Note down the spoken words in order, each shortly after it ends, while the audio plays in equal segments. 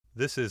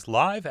This is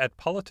Live at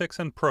Politics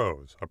and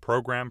Prose, a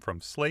program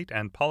from Slate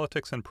and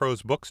Politics and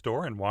Prose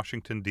bookstore in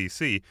Washington,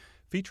 D.C.,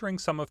 featuring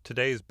some of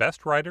today's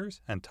best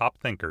writers and top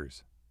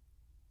thinkers.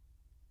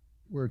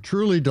 We're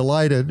truly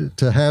delighted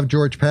to have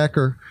George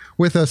Packer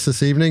with us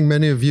this evening.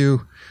 Many of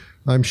you,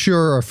 I'm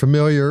sure, are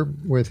familiar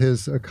with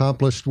his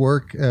accomplished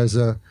work as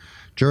a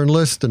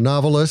journalist, a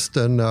novelist,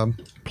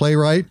 and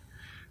playwright.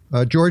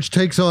 George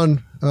takes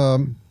on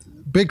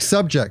big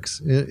subjects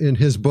in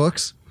his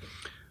books.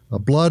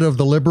 Blood of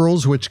the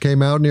Liberals, which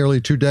came out nearly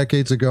 2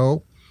 decades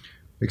ago,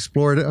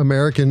 explored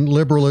American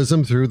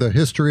liberalism through the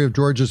history of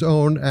George's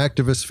own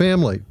activist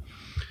family.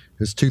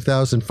 His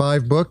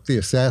 2005 book, The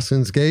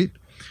Assassin's Gate,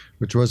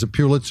 which was a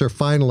Pulitzer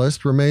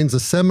finalist, remains a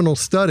seminal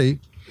study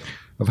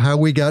of how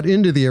we got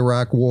into the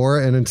Iraq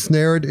War and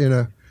ensnared in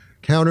a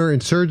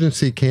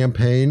counterinsurgency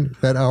campaign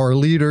that our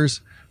leaders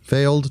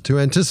failed to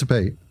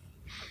anticipate.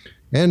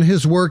 And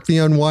his work, The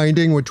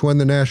Unwinding, which won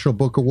the National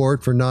Book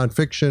Award for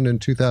Nonfiction in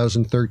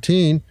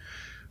 2013,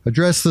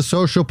 addressed the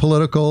social,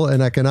 political,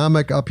 and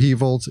economic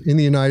upheavals in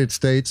the United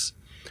States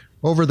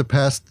over the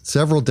past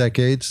several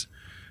decades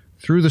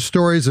through the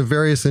stories of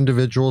various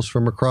individuals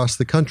from across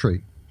the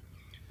country.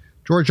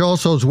 George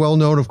also is well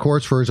known, of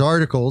course, for his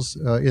articles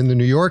in The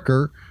New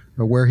Yorker,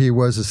 where he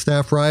was a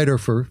staff writer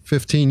for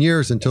 15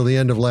 years until the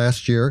end of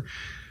last year,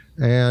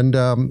 and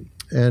now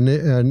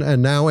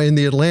in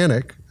The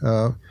Atlantic,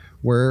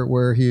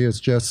 where he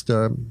has just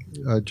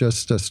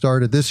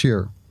started this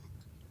year.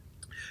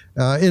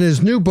 In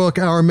his new book,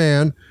 Our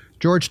Man,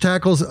 George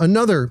tackles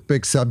another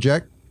big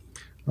subject,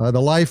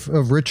 the life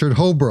of Richard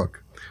Holbrooke,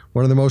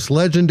 one of the most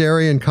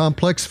legendary and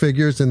complex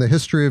figures in the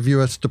history of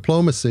U.S.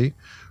 diplomacy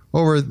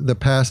over the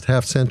past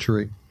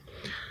half-century.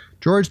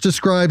 George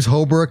describes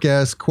Holbrooke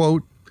as,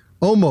 quote,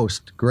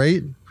 almost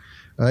great,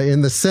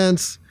 in the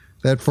sense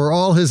that for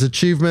all his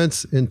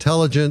achievements,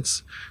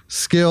 intelligence,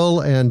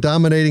 skill, and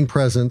dominating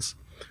presence,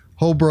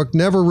 Holbrooke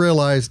never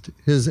realized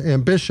his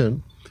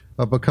ambition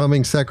of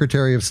becoming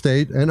Secretary of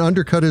State and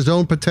undercut his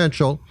own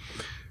potential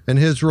and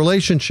his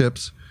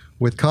relationships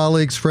with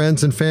colleagues,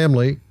 friends, and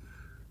family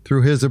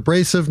through his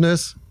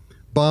abrasiveness,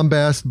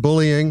 bombast,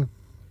 bullying,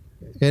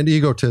 and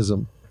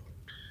egotism.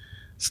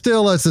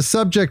 Still, as a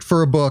subject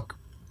for a book,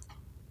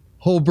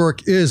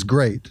 Holbrooke is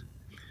great,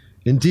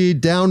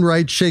 indeed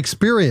downright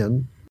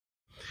Shakespearean,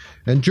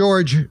 and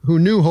George, who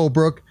knew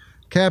Holbrooke,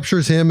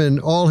 captures him in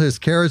all his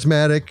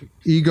charismatic,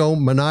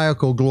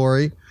 egomaniacal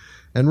glory,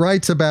 and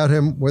writes about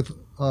him with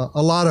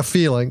a lot of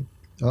feeling,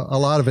 a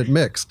lot of it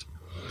mixed.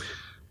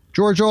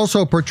 George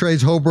also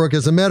portrays Holbrooke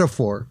as a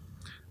metaphor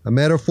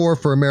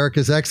for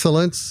America's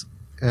excellence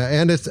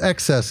and its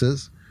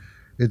excesses,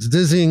 its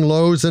dizzying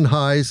lows and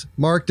highs,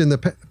 marked in the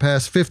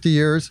past 50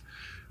 years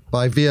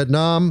by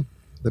Vietnam,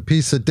 the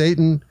Peace of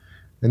Dayton,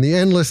 and the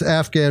endless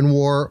Afghan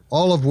War,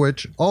 all of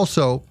which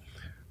also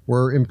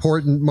were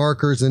important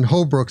markers in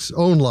Holbrooke's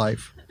own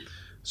life.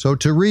 So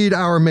to read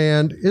Our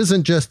Man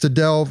isn't just to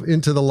delve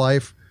into the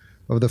life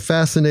of the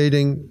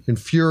fascinating,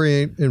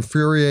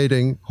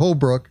 infuriating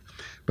Holbrooke,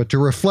 but to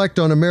reflect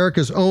on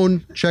America's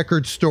own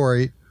checkered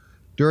story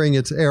during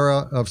its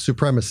era of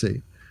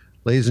supremacy.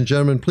 Ladies and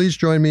gentlemen, please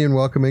join me in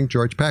welcoming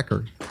George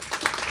Packer.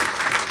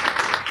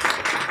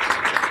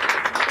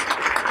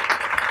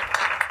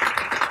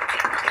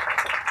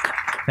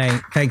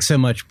 Thanks so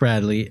much,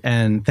 Bradley,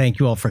 and thank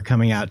you all for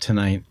coming out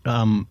tonight.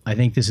 I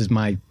think this is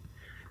my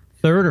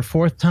 3rd or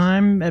 4th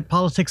time at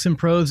Politics and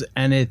Prose,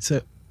 and it's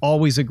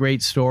always a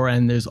great store,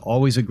 and there's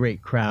always a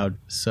great crowd.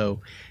 So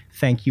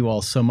thank you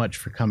all so much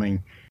for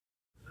coming.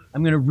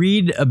 I'm going to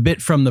read a bit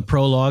from the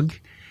prologue,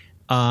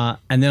 and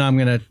then I'm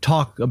going to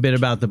talk a bit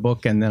about the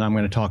book, and then I'm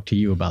going to talk to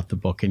you about the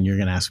book, and you're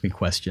going to ask me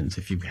questions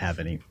if you have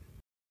any.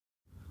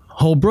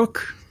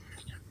 Holbrooke?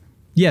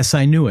 Yes,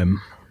 I knew him.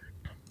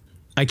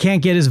 I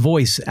can't get his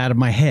voice out of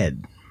my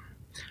head.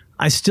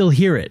 I still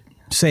hear it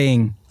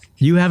saying,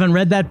 "You haven't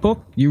read that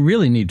book? You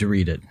really need to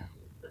read it."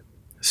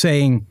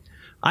 Saying,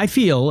 "I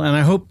feel, and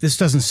I hope this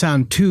doesn't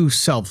sound too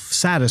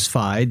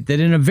self-satisfied, that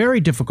in a very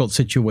difficult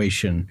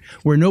situation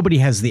where nobody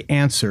has the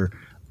answer,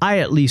 I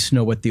at least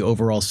know what the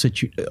overall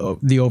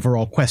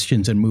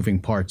questions and moving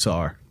parts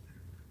are."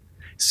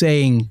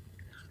 Saying,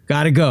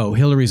 "Gotta go,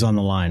 Hillary's on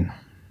the line."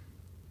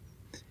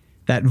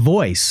 That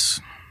voice,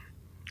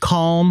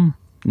 calm,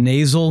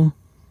 nasal,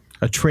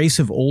 a trace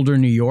of older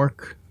New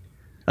York,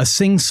 a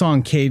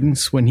sing-song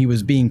cadence when he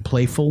was being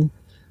playful,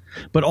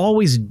 but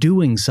always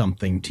doing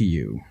something to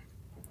you,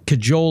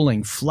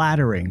 cajoling,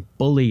 flattering,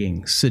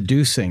 bullying,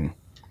 seducing,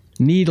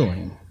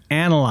 needling,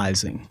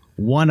 analyzing,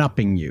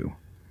 one-upping you,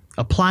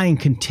 applying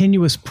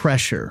continuous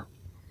pressure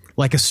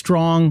like a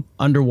strong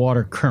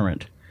underwater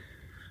current,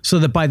 so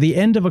that by the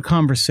end of a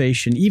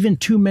conversation, even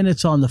 2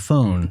 minutes on the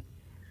phone,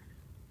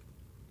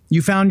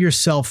 you found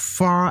yourself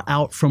far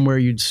out from where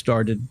you'd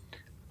started,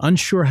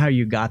 unsure how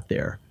you got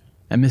there,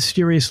 and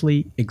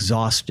mysteriously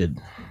exhausted.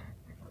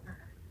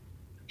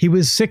 He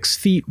was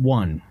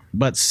 6'1",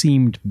 but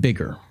seemed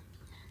bigger.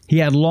 He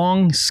had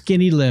long,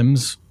 skinny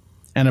limbs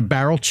and a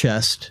barrel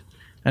chest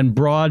and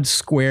broad,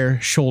 square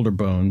shoulder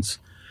bones,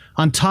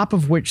 on top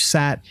of which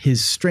sat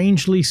his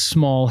strangely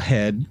small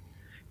head,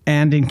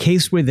 and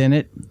encased within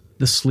it,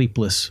 the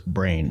sleepless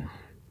brain.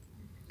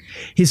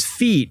 His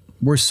feet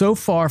were so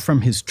far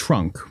from his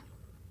trunk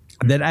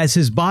that as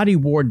his body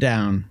wore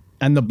down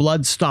and the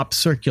blood stopped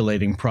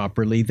circulating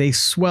properly, they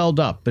swelled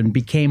up and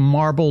became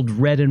marbled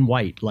red and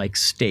white like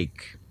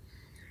steak.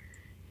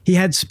 He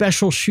had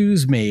special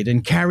shoes made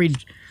and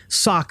carried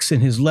socks in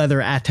his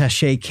leather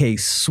attaché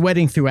case,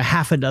 sweating through a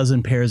half a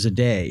dozen pairs a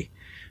day,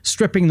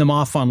 stripping them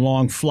off on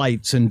long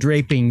flights and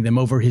draping them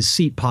over his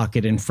seat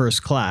pocket in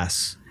first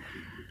class,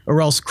 or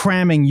else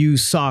cramming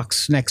used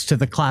socks next to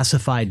the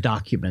classified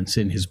documents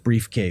in his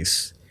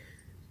briefcase.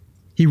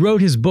 He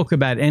wrote his book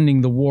about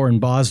ending the war in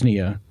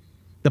Bosnia,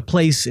 the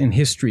place in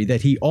history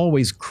that he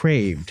always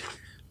craved,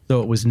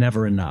 though it was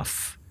never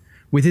enough,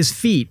 with his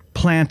feet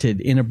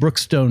planted in a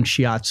Brookstone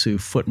shiatsu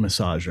foot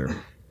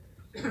massager.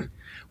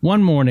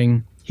 One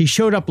morning, he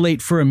showed up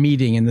late for a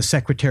meeting in the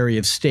Secretary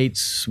of State's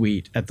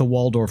suite at the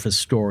Waldorf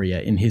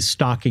Astoria in his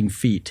stocking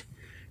feet,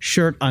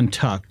 shirt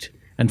untucked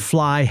and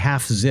fly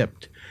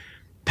half-zipped,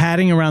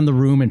 padding around the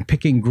room and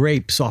picking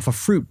grapes off a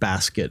fruit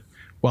basket,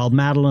 while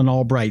Madeleine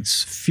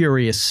Albright's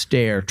furious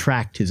stare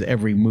tracked his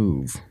every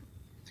move.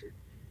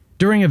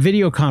 During a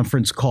video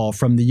conference call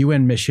from the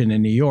UN mission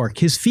in New York,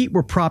 his feet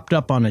were propped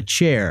up on a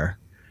chair,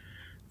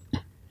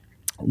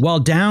 while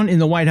down in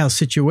the White House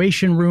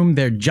Situation Room,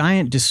 their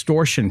giant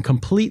distortion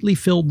completely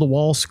filled the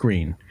wall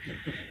screen,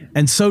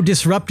 and so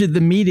disrupted the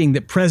meeting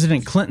that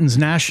President Clinton's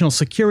national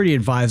security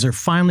advisor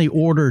finally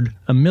ordered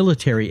a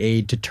military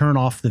aide to turn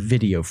off the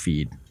video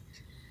feed.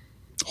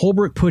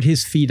 Holbrooke put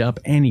his feet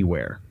up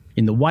anywhere,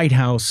 in the White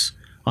House,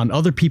 on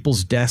other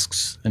people's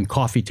desks and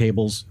coffee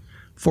tables,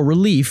 for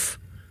relief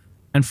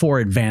and for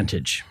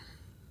advantage.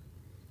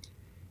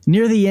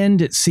 Near the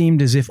end, it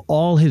seemed as if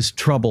all his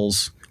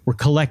troubles were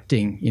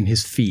collecting in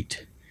his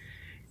feet.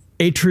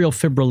 Atrial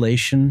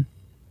fibrillation,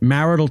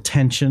 marital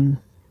tension,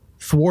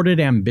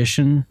 thwarted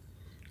ambition,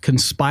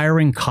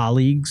 conspiring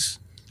colleagues,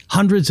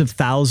 hundreds of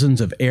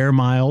thousands of air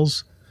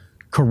miles,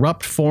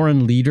 corrupt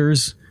foreign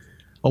leaders,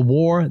 a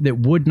war that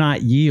would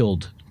not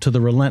yield to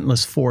the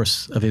relentless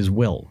force of his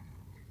will.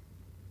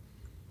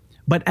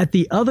 But at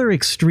the other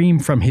extreme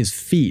from his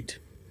feet,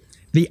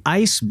 the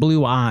ice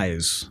blue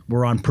eyes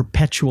were on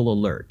perpetual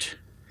alert.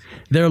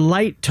 Their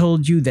light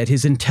told you that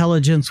his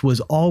intelligence was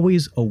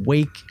always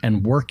awake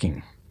and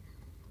working.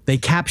 They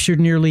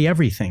captured nearly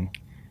everything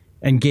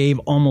and gave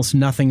almost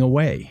nothing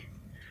away.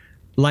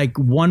 Like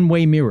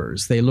one-way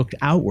mirrors, they looked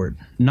outward,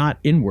 not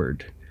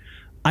inward.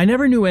 I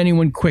never knew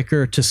anyone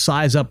quicker to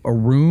size up a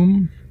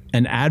room,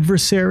 an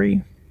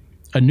adversary,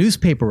 a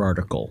newspaper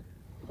article,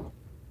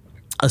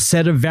 a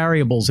set of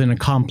variables in a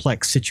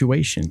complex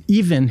situation,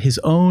 even his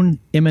own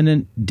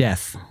imminent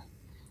death.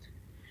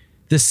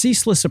 The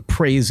ceaseless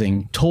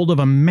appraising told of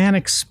a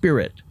manic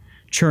spirit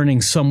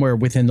churning somewhere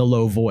within the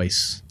low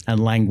voice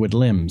and languid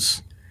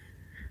limbs.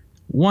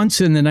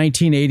 Once in the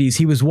 1980s,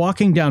 he was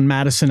walking down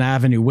Madison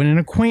Avenue when an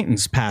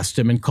acquaintance passed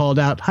him and called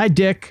out, "Hi,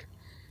 Dick."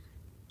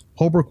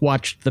 Holbrooke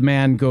watched the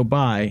man go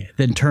by,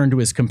 then turned to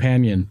his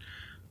companion.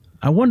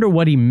 I wonder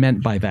what he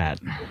meant by that.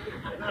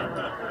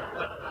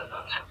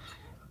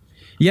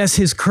 Yes,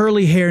 his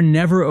curly hair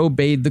never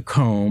obeyed the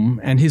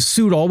comb, and his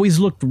suit always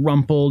looked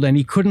rumpled, and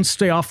he couldn't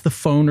stay off the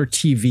phone or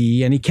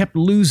TV, and he kept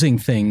losing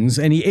things,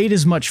 and he ate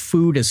as much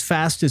food as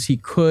fast as he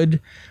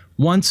could,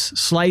 once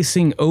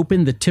slicing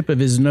open the tip of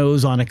his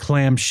nose on a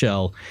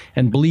clamshell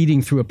and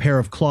bleeding through a pair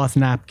of cloth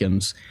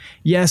napkins.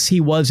 Yes,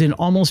 he was in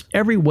almost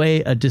every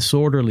way a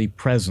disorderly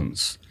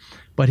presence,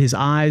 but his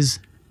eyes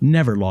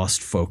never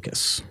lost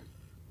focus.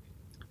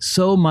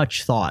 So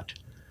much thought,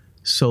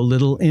 so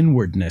little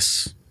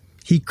inwardness.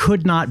 He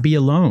could not be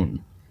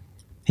alone.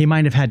 He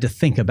might have had to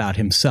think about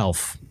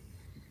himself.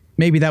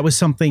 Maybe that was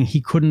something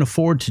he couldn't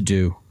afford to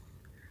do.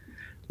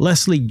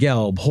 Leslie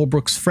Gelb,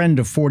 Holbrooke's friend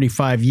of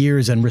 45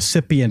 years and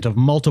recipient of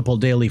multiple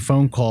daily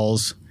phone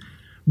calls,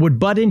 would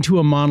butt into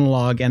a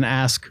monologue and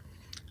ask,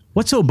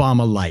 "What's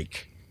Obama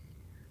like?"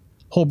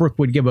 Holbrooke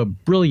would give a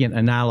brilliant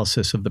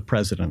analysis of the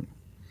president.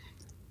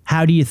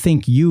 "How do you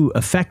think you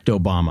affect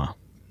Obama?"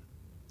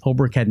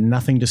 Holbrooke had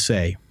nothing to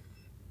say.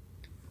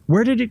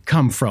 Where did it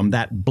come from,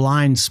 that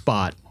blind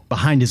spot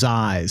behind his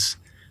eyes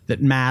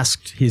that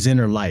masked his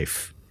inner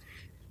life?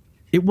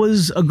 It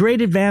was a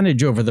great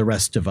advantage over the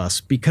rest of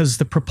us because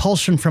the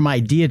propulsion from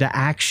idea to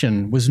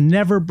action was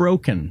never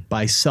broken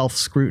by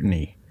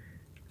self-scrutiny.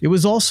 It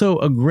was also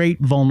a great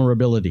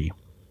vulnerability.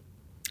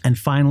 And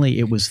finally,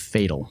 it was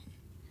fatal.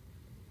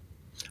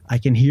 I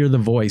can hear the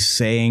voice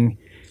saying,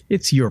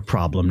 "It's your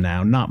problem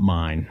now, not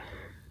mine."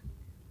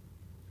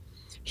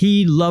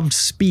 He loved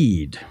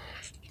speed.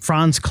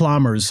 Franz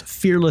Klammer's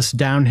fearless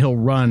downhill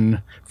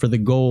run for the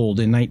gold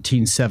in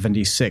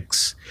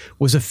 1976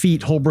 was a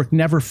feat Holbrooke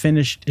never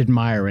finished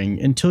admiring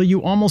until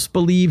you almost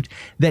believed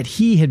that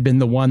he had been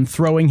the one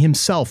throwing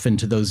himself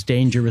into those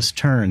dangerous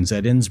turns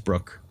at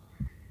Innsbruck.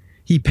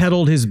 He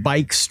pedaled his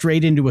bike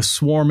straight into a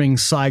swarming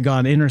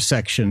Saigon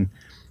intersection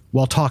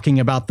while talking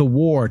about the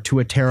war to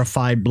a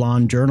terrified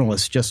blonde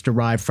journalist just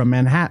arrived from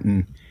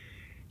Manhattan.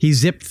 He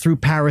zipped through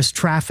Paris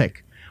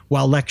traffic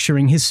while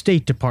lecturing his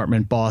State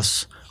Department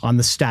boss on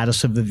the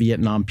status of the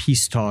Vietnam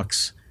peace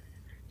talks.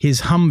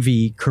 His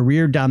Humvee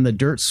careered down the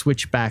dirt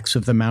switchbacks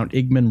of the Mount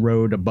Igman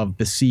Road above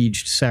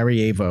besieged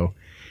Sarajevo,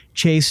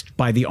 chased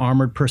by the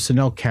armored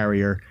personnel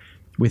carrier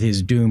with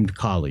his doomed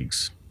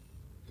colleagues.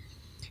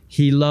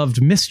 He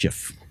loved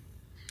mischief.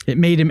 It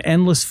made him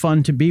endless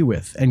fun to be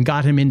with and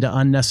got him into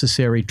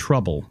unnecessary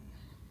trouble.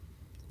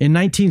 In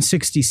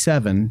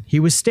 1967, he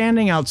was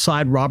standing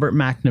outside Robert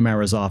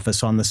McNamara's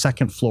office on the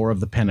second floor of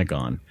the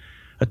Pentagon,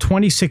 a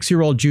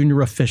 26-year-old junior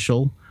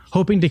official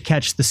hoping to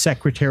catch the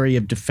Secretary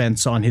of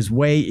Defense on his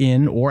way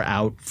in or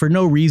out for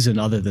no reason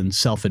other than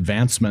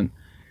self-advancement.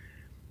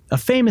 A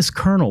famous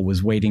colonel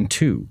was waiting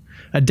too,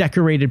 a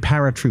decorated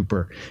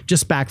paratrooper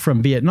just back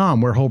from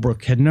Vietnam where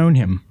Holbrook had known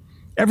him.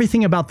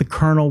 Everything about the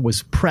colonel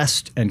was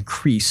pressed and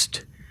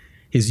creased.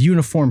 His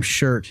uniform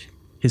shirt,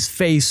 his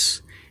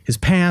face, his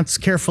pants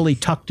carefully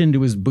tucked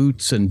into his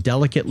boots and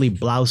delicately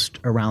bloused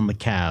around the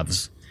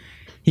calves.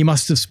 He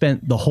must have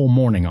spent the whole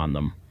morning on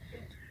them.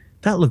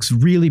 "That looks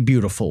really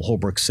beautiful,"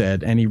 Holbrook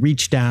said, and he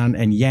reached down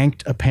and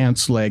yanked a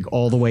pants leg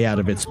all the way out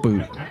of its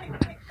boot.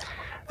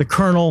 The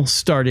colonel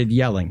started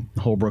yelling.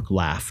 Holbrook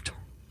laughed.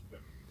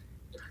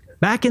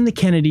 Back in the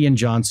Kennedy and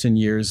Johnson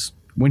years,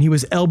 when he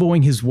was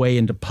elbowing his way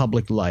into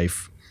public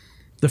life,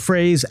 the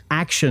phrase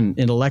action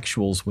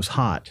intellectuals was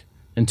hot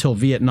until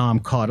Vietnam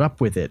caught up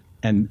with it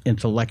and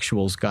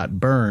intellectuals got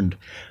burned.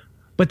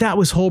 But that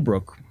was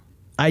Holbrook.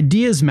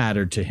 Ideas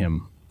mattered to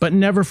him, but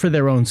never for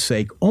their own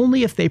sake,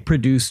 only if they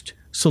produced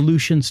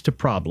solutions to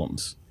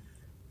problems.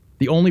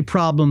 The only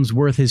problems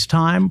worth his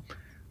time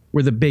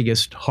were the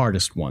biggest,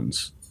 hardest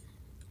ones.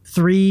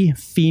 3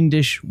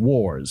 fiendish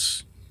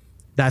wars.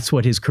 That's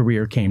what his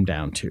career came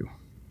down to.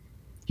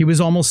 He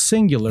was almost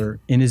singular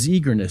in his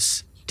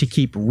eagerness to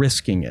keep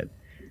risking it.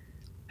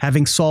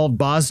 Having solved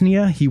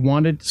Bosnia, he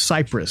wanted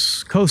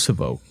Cyprus,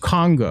 Kosovo,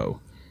 Congo,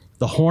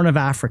 the Horn of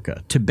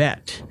Africa,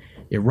 Tibet,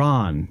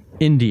 Iran,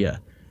 India,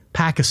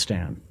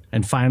 Pakistan,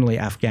 and finally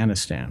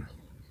Afghanistan.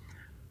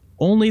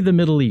 Only the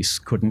Middle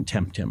East couldn't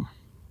tempt him.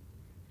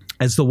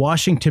 As the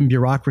Washington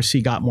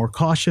bureaucracy got more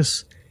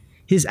cautious,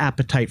 his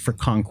appetite for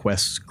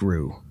conquests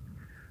grew.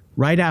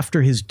 Right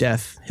after his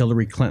death,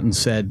 Hillary Clinton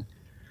said,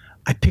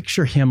 "I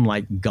picture him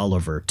like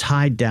Gulliver,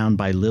 tied down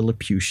by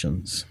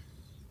Lilliputians."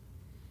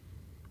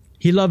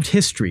 He loved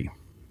history,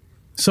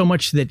 so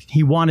much that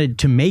he wanted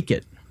to make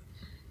it.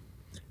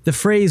 The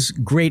phrase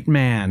great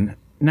man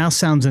now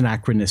sounds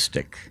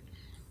anachronistic,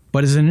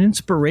 but as an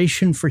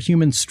inspiration for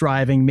human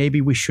striving,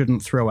 maybe we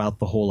shouldn't throw out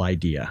the whole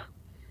idea.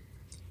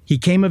 He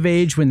came of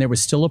age when there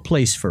was still a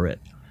place for it,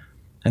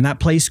 and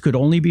that place could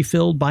only be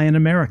filled by an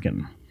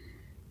American.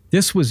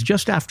 This was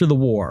just after the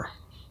war,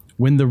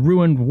 when the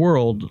ruined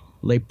world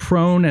lay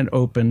prone and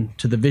open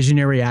to the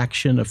visionary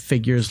action of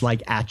figures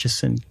like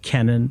Atchison,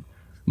 Kennan,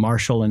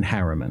 Marshall, and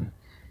Harriman.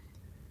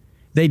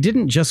 They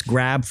didn't just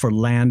grab for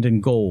land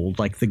and gold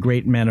like the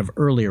great men of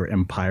earlier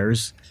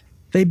empires.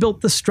 They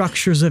built the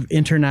structures of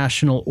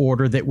international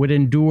order that would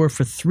endure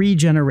for 3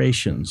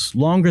 generations,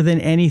 longer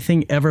than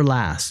anything ever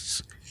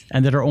lasts,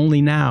 and that are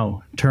only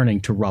now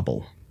turning to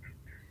rubble.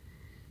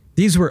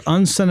 These were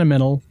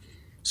unsentimental,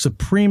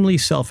 supremely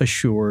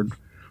self-assured,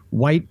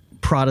 white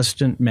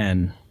Protestant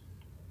men,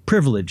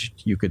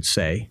 privileged, you could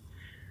say,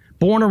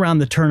 born around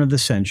the turn of the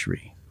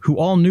century, who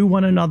all knew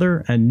one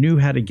another and knew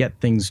how to get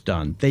things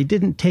done. They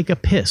didn't take a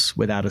piss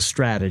without a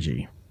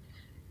strategy.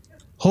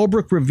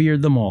 Holbrook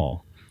revered them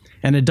all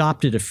and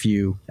adopted a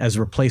few as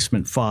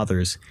replacement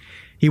fathers.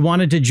 He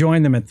wanted to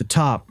join them at the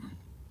top,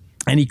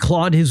 and he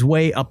clawed his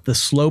way up the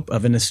slope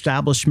of an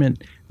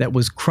establishment that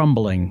was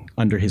crumbling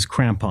under his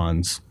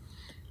crampons.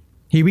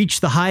 He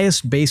reached the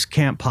highest base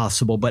camp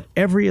possible, but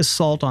every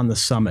assault on the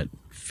summit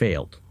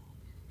failed.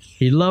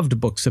 He loved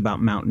books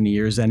about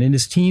mountaineers, and in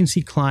his teens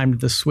he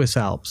climbed the Swiss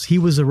Alps. He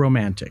was a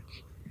romantic.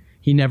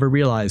 He never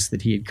realized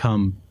that he had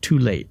come too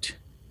late.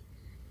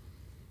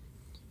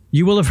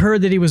 You will have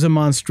heard that he was a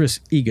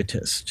monstrous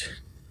egotist.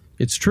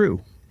 It's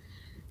true.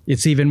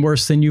 It's even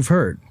worse than you've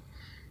heard.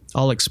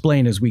 I'll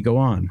explain as we go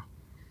on.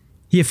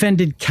 He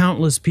offended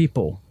countless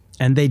people,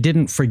 and they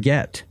didn't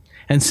forget.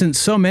 And since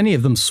so many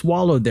of them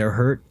swallowed their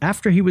hurt,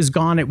 after he was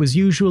gone, it was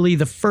usually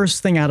the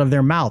first thing out of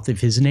their mouth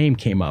if his name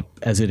came up,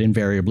 as it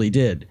invariably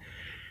did.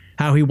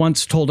 How he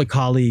once told a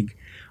colleague,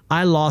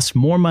 "I lost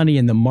more money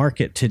in the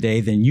market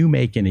today than you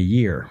make in a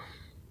year."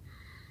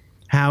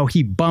 How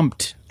he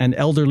bumped an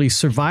elderly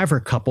survivor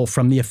couple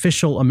from the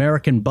official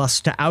American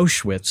bus to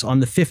Auschwitz on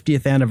the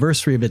 50th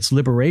anniversary of its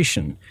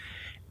liberation,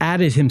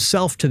 added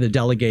himself to the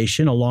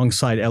delegation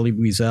alongside Elie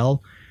Wiesel,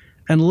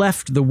 and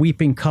left the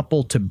weeping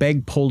couple to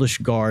beg Polish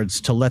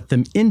guards to let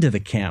them into the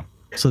camp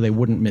so they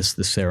wouldn't miss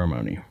the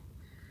ceremony.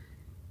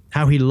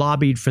 How he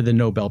lobbied for the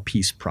Nobel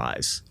Peace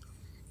Prize.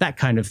 That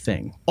kind of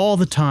thing, all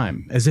the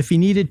time, as if he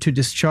needed to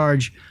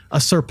discharge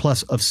a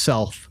surplus of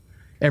self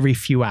every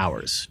few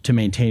hours to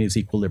maintain his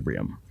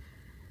equilibrium.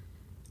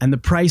 And the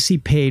price he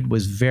paid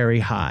was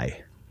very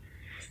high.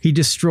 He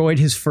destroyed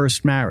his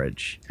first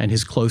marriage and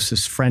his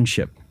closest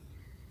friendship.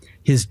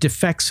 His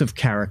defects of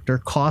character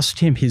cost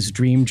him his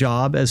dream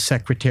job as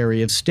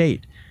Secretary of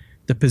State,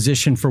 the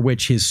position for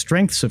which his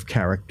strengths of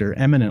character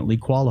eminently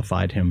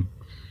qualified him.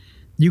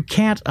 You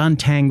can't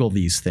untangle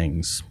these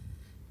things.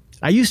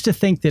 I used to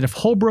think that if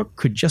Holbrook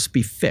could just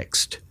be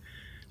fixed,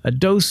 a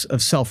dose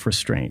of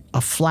self-restraint,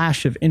 a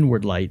flash of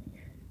inward light,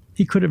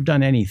 he could have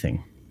done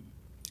anything.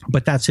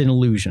 But that's an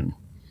illusion.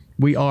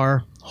 We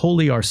are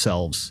wholly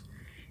ourselves.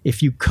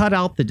 If you cut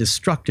out the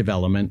destructive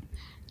element,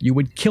 you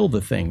would kill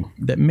the thing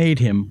that made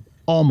him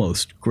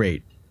almost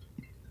great.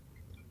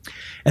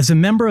 As a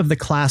member of the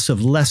class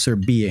of lesser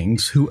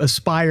beings who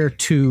aspire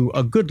to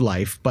a good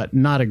life but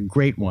not a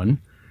great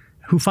one,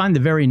 who find the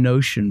very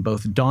notion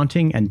both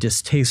daunting and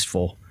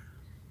distasteful,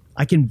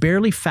 I can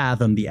barely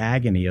fathom the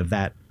agony of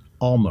that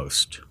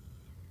almost.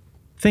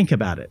 Think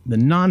about it, the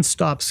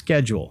nonstop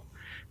schedule,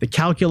 the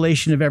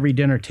calculation of every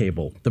dinner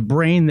table, the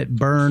brain that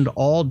burned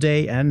all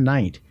day and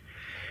night,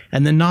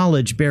 and the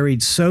knowledge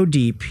buried so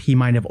deep he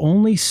might have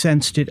only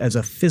sensed it as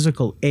a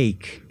physical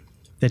ache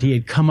that he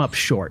had come up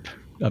short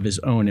of his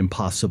own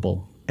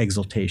impossible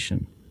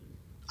exaltation.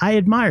 I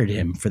admired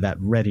him for that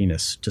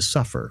readiness to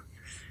suffer.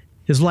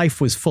 His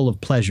life was full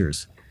of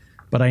pleasures,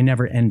 but I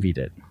never envied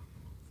it.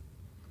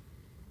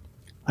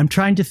 I'm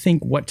trying to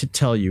think what to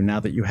tell you now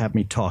that you have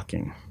me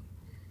talking.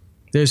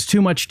 There's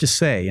too much to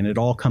say, and it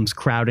all comes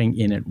crowding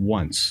in at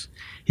once.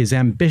 His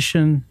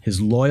ambition,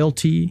 his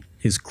loyalty,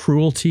 his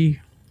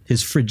cruelty,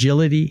 his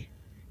fragility,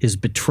 his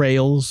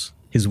betrayals,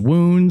 his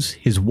wounds,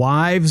 his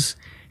wives,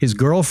 his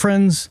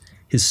girlfriends,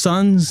 his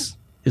sons,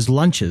 his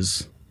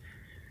lunches.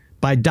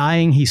 By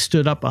dying, he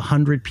stood up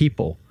 100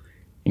 people,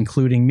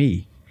 including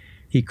me.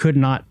 He could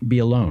not be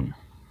alone.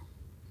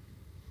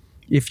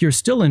 If you're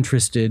still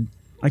interested,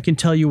 I can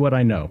tell you what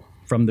I know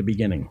from the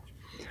beginning.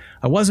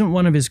 I wasn't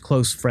one of his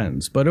close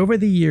friends, but over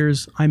the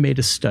years, I made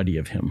a study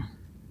of him.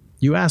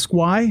 You ask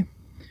why?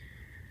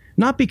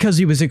 Not because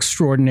he was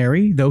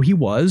extraordinary, though he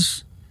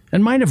was,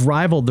 and might have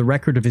rivaled the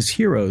record of his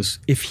heroes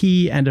if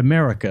he and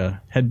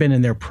America had been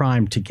in their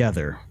prime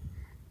together.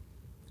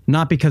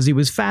 Not because he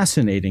was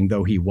fascinating,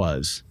 though he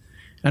was,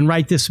 and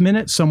right this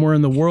minute, somewhere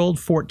in the world,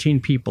 14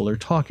 people are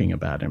talking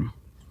about him.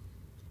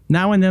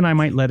 Now and then I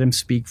might let him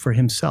speak for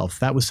himself.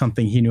 That was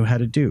something he knew how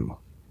to do.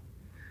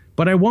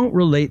 But I won't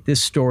relate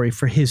this story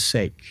for his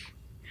sake.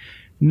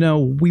 No,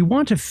 we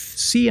want to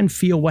see and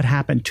feel what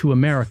happened to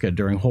America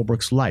during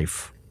Holbrook's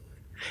life.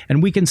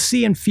 And we can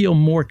see and feel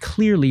more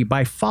clearly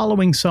by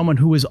following someone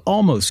who is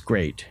almost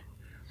great,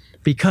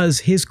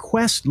 because his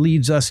quest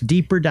leads us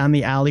deeper down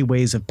the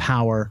alleyways of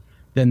power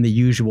than the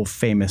usual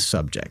famous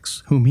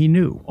subjects, whom he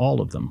knew,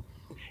 all of them.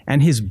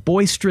 And his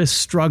boisterous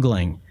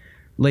struggling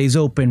lays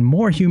open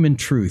more human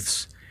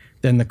truths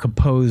than the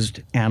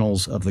composed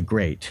annals of the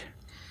great.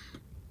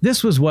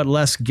 This was what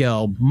Les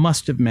Gelb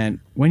must have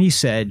meant when he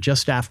said,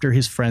 just after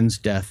his friend's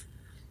death,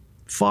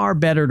 far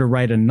better to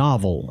write a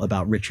novel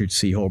about Richard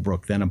C.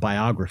 Holbrook than a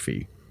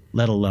biography,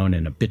 let alone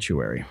an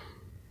obituary.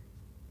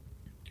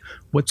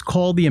 What's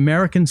called the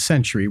American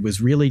century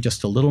was really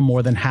just a little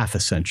more than half a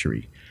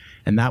century,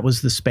 and that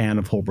was the span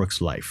of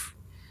Holbrook's life.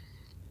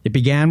 It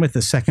began with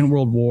the Second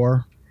World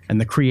War and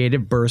the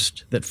creative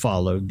burst that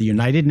followed, the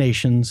United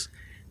Nations,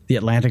 the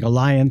Atlantic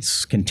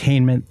Alliance,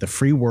 containment, the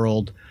free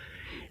world,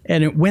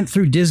 and it went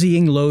through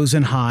dizzying lows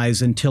and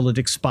highs until it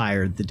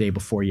expired the day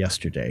before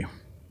yesterday.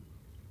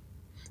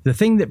 The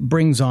thing that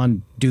brings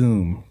on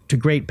doom to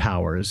great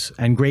powers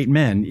and great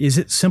men, is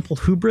it simple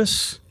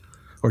hubris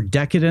or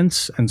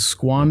decadence and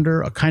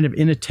squander, a kind of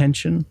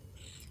inattention,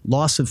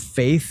 loss of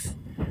faith,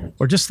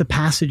 or just the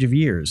passage of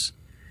years?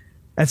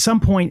 At some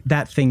point,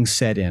 that thing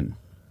set in.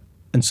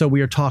 And so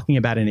we are talking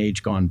about an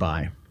age gone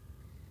by.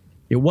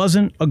 It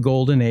wasn't a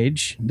golden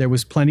age. There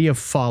was plenty of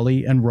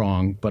folly and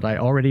wrong, but I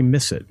already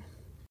miss it.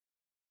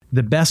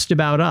 The best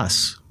about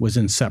us was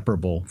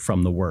inseparable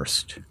from the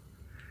worst.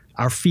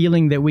 Our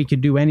feeling that we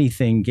could do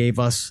anything gave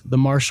us the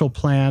Marshall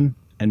Plan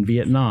and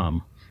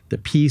Vietnam, the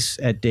peace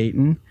at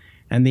Dayton,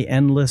 and the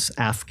endless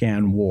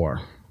Afghan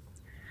war.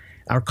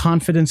 Our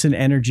confidence and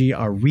energy,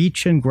 our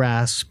reach and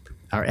grasp,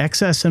 our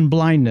excess and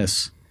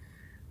blindness,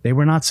 they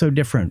were not so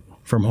different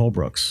from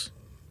Holbrook's.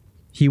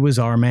 He was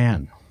our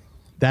man.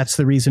 That's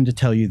the reason to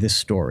tell you this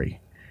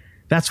story.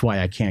 That's why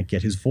I can't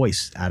get his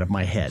voice out of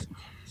my head.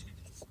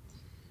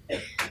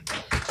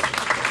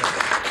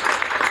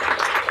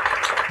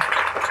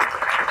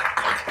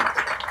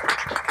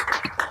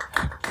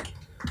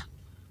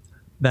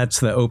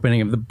 That's the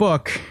opening of the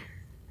book.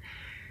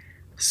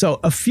 So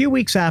a few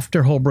weeks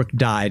after Holbrook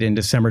died in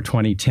December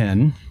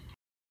 2010,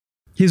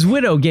 his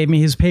widow gave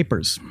me his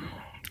papers.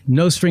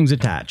 No strings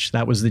attached.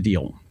 That was the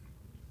deal.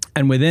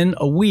 And within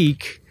a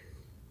week,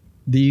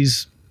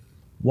 these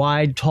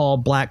wide, tall,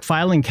 black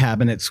filing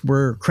cabinets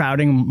were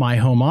crowding my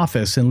home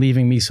office and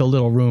leaving me so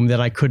little room that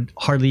I could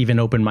hardly even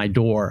open my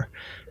door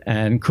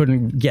and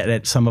couldn't get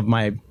at some of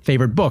my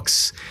favorite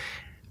books,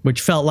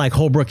 which felt like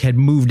Holbrook had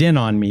moved in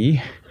on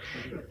me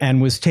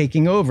and was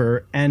taking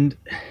over. And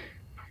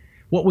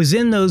what was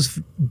in those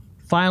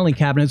filing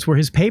cabinets were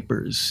his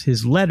papers,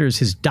 his letters,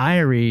 his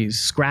diaries,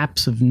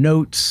 scraps of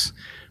notes,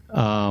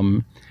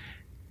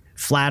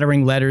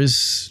 flattering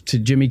letters to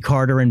Jimmy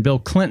Carter and Bill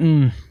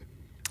Clinton,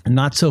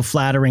 not so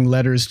flattering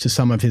letters to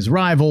some of his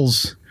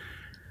rivals.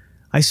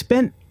 I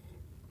spent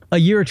a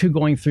year or two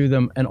going through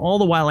them, and all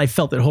the while I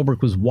felt that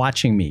Holbrooke was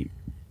watching me.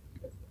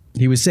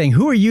 He was saying,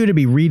 "Who are you to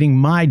be reading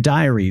my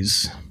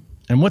diaries?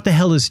 And what the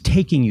hell is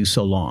taking you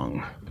so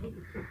long?"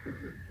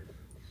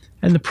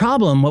 And the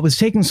problem, what was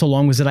taking so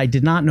long, was that I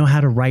did not know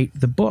how to write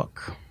the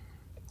book.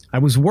 I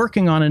was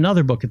working on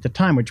another book at the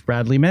time, which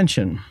Bradley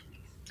mentioned,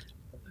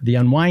 The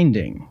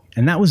Unwinding.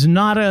 And that was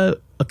not a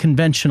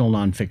conventional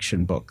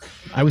nonfiction book.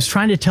 I was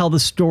trying to tell the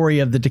story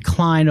of the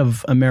decline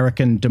of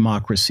American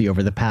democracy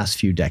over the past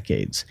few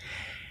decades.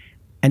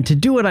 And to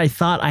do it, I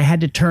thought I had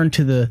to turn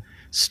to the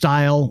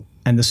style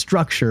and the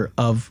structure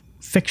of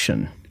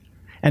fiction.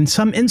 And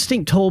some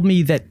instinct told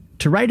me that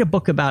to write a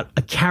book about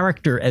a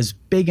character as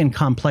big and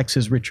complex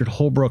as Richard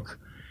Holbrooke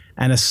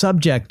and a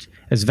subject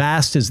as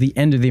vast as the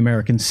end of the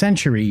American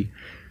century,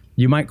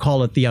 you might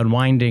call it The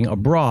Unwinding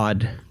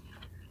abroad,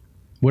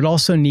 would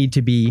also need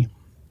to be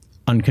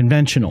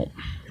unconventional.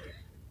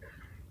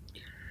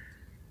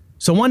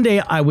 So one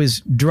day I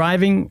was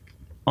driving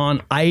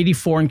on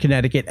I-84 in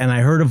Connecticut, and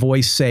I heard a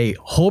voice say,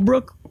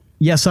 "Holbrooke?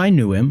 Yes, I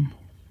knew him,"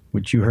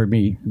 which you heard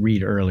me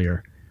read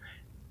earlier.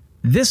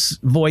 This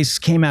voice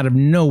came out of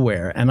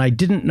nowhere, and I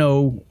didn't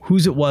know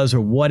whose it was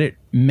or what it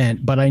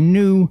meant, but I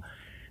knew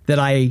that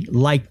I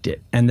liked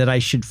it and that I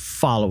should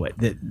follow it,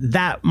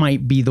 that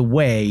might be the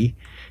way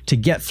to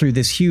get through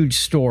this huge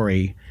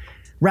story.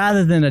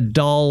 Rather than a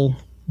dull,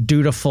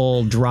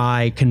 dutiful,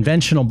 dry,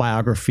 conventional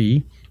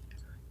biography,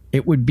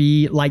 it would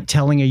be like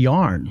telling a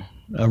yarn,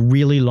 a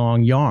really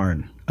long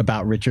yarn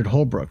about Richard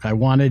Holbrooke. I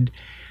wanted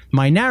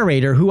my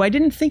narrator, who I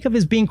didn't think of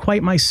as being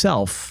quite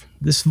myself.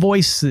 This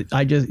voice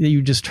that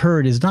you just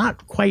heard is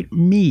not quite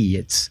me.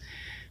 It's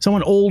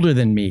someone older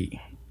than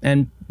me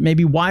and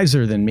maybe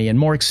wiser than me and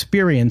more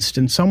experienced,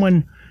 and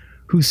someone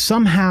who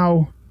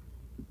somehow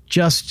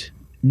just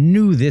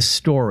knew this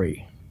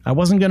story. I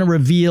wasn't going to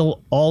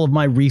reveal all of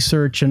my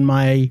research and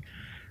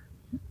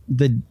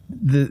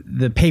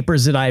the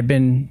papers that I've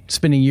been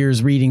spending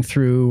years reading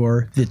through,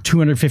 or the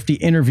 250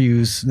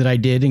 interviews that I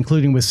did,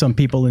 including with some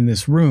people in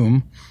this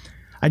room.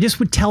 I just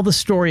would tell the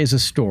story as a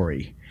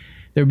story.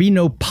 There'd be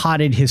no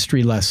potted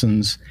history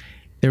lessons.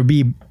 There'd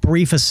be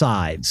brief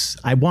asides.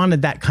 I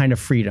wanted that kind of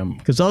freedom,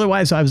 because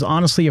otherwise I was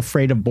honestly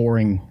afraid of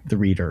boring the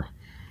reader.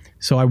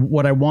 So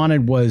what I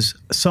wanted was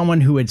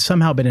someone who had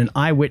somehow been an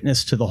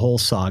eyewitness to the whole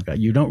saga.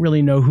 You don't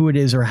really know who it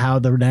is or how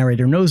the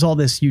narrator knows all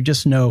this. You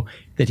just know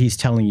that he's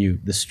telling you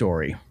the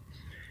story.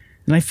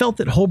 And I felt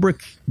that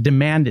Holbrooke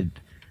demanded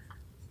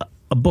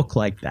a book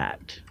like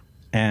that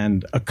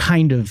and a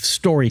kind of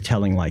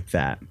storytelling like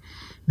that,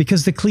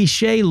 because the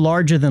cliche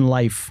larger than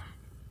life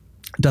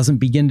doesn't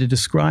begin to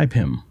describe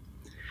him.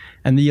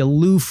 And the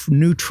aloof,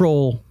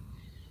 neutral,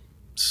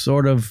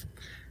 sort of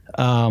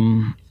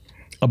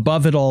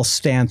above it all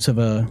stance of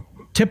a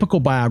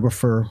typical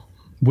biographer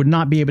would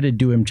not be able to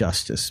do him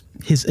justice.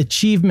 His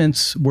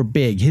achievements were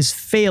big. His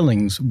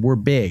failings were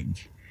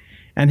big.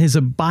 And his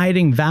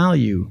abiding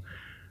value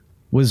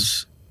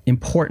was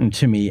important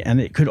to me. And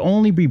it could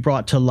only be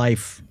brought to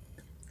life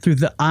through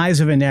the eyes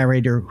of a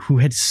narrator who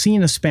had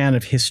seen a span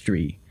of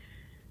history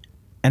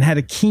and had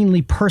a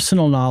keenly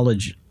personal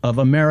knowledge of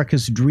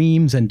America's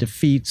dreams and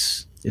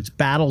defeats, its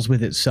battles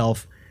with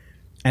itself,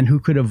 and who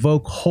could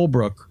evoke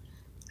Holbrooke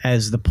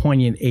as the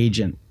poignant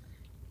agent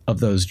of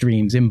those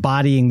dreams,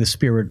 embodying the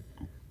spirit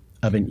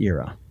of an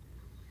era.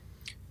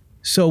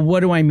 So what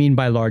do I mean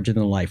by larger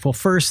than life? Well,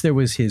 first, there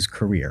was his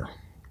career.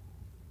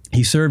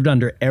 He served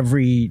under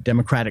every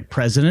Democratic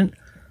president,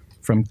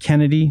 from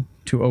Kennedy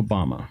to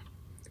Obama.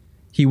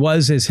 He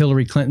was, as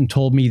Hillary Clinton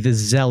told me, the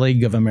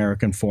Zelig of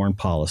American foreign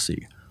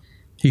policy.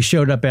 He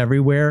showed up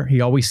everywhere.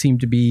 He always seemed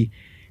to be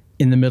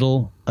in the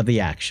middle of the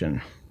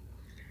action.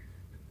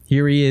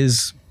 Here he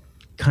is,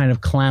 kind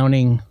of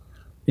clowning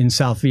in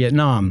South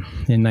Vietnam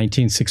in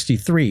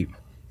 1963.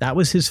 That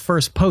was his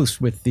first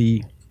post with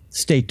the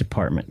State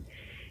Department.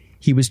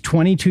 He was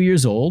 22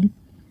 years old.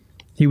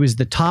 He was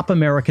the top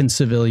American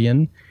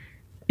civilian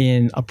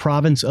in a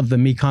province of the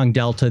Mekong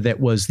Delta that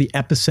was the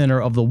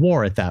epicenter of the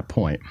war at that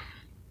point,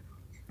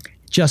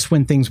 just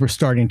when things were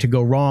starting to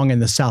go wrong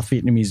and the South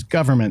Vietnamese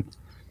government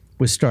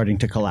was starting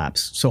to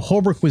collapse. So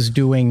Holbrooke was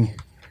doing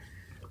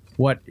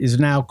what is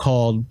now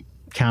called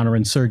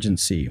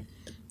counterinsurgency.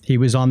 He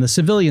was on the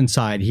civilian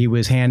side. He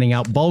was handing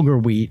out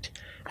bulgur wheat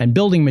and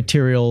building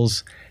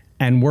materials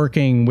and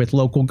working with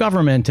local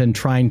government and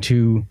trying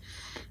to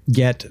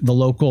get the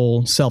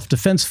local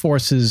self-defense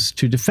forces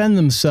to defend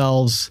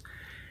themselves.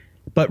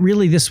 But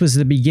really, this was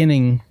the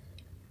beginning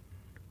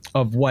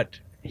of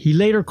what he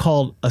later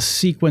called a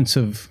sequence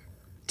of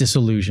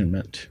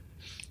disillusionment.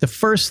 The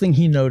first thing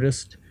he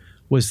noticed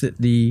was that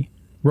the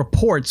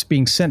reports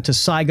being sent to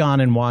Saigon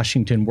and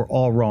Washington were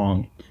all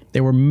wrong. They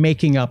were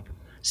making up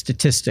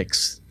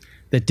statistics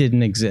that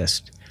didn't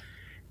exist.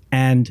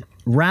 And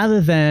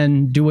rather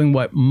than doing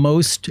what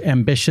most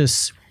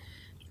ambitious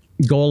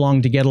go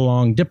along to get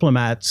along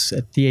diplomats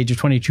at the age of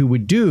 22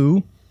 would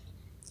do,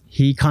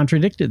 he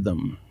contradicted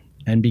them.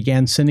 and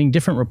began sending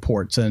different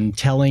reports and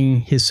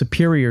telling his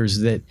superiors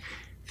that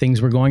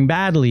things were going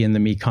badly in the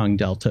Mekong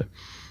Delta.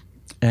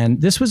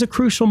 And this was a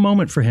crucial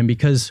moment for him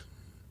because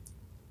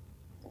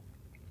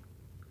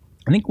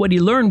I think what he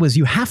learned was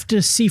you have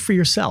to see for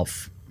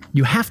yourself.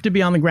 You have to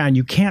be on the ground.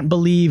 You can't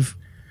believe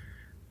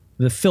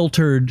the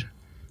filtered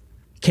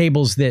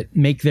cables that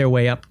make their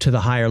way up to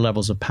the higher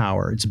levels of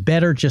power. It's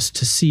better just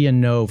to see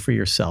and know for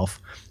yourself,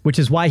 which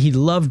is why he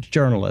loved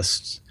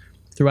journalists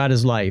throughout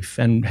his life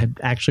and had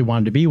actually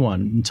wanted to be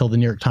one until the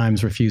New York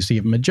Times refused to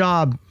give him a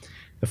job.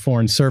 The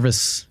Foreign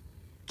Service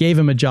gave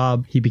him a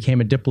job. He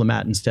became a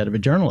diplomat instead of a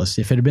journalist.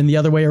 If it had been the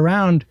other way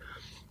around,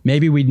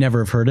 maybe we'd never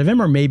have heard of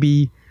him, or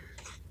maybe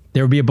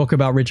there would be a book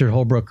about Richard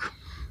Holbrooke,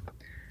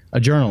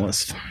 a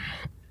journalist.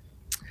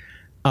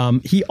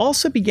 He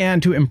also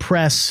began to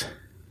impress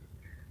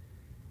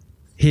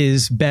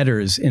his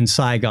betters in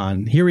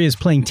Saigon. Here he is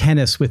playing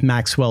tennis with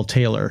Maxwell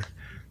Taylor.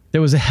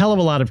 There was a hell of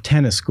a lot of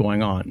tennis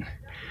going on.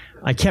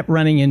 I kept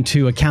running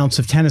into accounts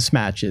of tennis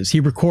matches. He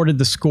recorded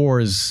the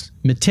scores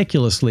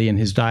meticulously in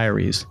his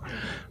diaries,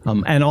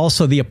 and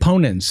also the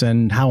opponents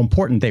and how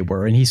important they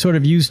were. And he sort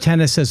of used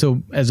tennis as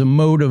a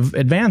mode of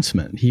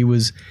advancement. He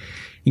was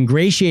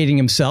ingratiating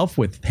himself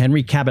with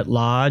Henry Cabot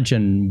Lodge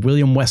and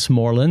William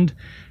Westmoreland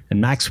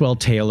and Maxwell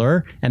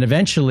Taylor, and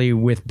eventually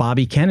with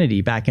Bobby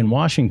Kennedy back in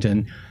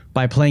Washington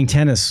by playing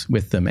tennis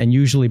with them, and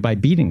usually by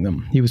beating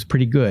them. He was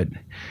pretty good.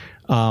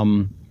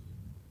 But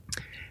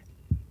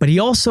he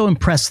also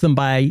impressed them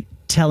by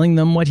telling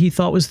them what he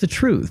thought was the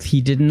truth. He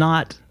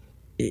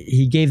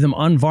gave them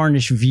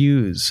unvarnished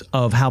views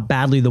of how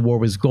badly the war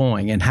was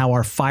going and how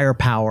our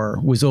firepower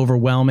was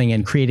overwhelming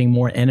and creating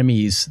more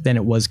enemies than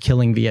it was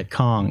killing Viet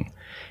Cong,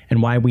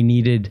 and why we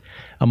needed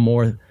a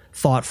more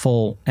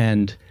thoughtful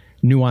and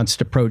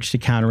nuanced approach to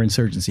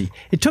counterinsurgency.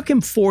 It took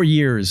him 4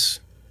 years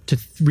to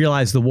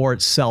realize the war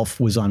itself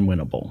was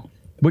unwinnable,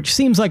 which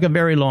seems like a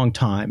very long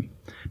time.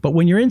 But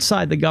when you're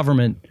inside the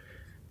government,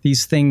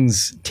 these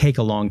things take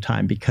a long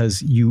time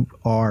because you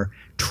are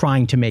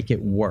trying to make it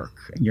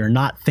work. You're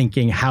not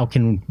thinking, how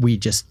can we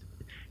just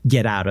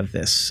get out of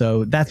this?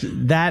 So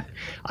that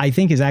I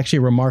think is actually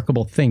a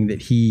remarkable thing,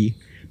 that he,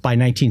 by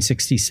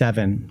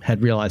 1967,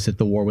 had realized that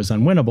the war was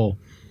unwinnable.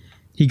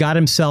 He got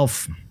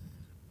himself,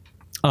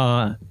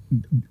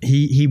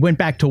 he went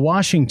back to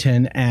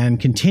Washington and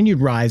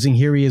continued rising.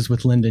 Here he is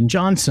with Lyndon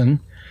Johnson.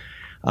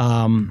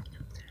 And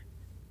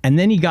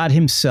then he got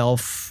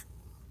himself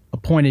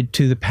appointed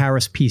to the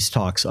Paris peace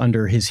talks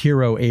under his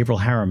hero, Averell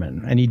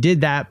Harriman. And he did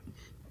that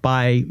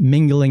by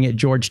mingling at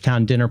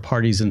Georgetown dinner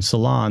parties and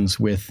salons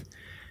with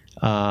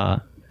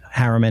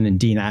Harriman and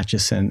Dean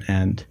Acheson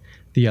and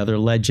the other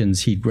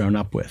legends he'd grown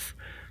up with.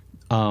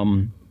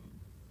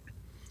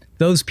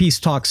 Those peace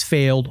talks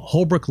failed.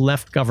 Holbrooke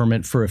left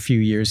government for a few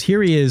years.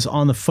 Here he is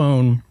on the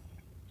phone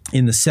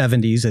in the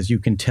 70s, as you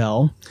can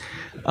tell,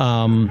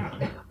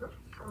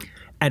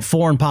 at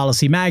Foreign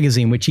Policy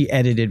magazine, which he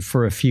edited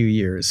for a few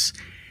years.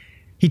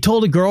 He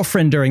told a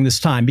girlfriend during this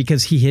time,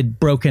 because he had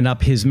broken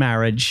up his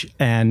marriage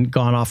and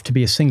gone off to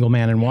be a single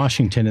man in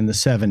Washington in the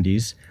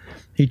 70s.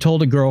 He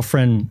told a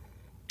girlfriend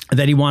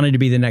that he wanted to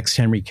be the next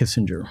Henry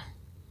Kissinger.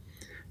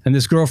 And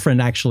this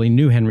girlfriend actually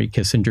knew Henry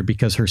Kissinger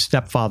because her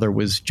stepfather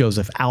was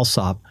Joseph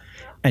Alsop,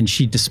 and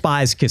she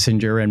despised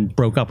Kissinger and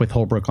broke up with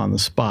Holbrooke on the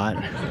spot.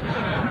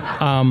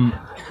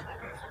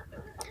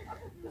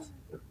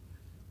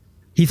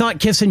 He thought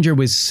Kissinger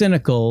was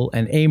cynical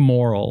and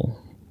amoral,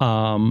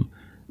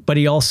 but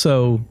he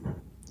also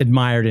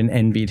admired and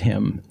envied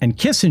him. And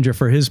Kissinger,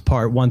 for his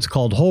part, once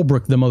called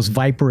Holbrooke the most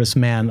viperous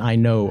man I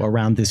know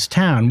around this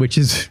town, which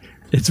is,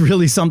 it's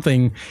really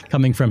something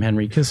coming from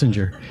Henry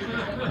Kissinger.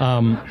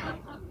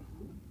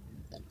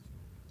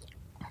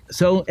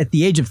 So at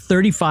the age of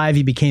 35,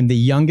 he became the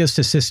youngest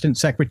Assistant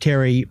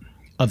Secretary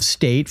of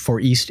State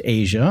for East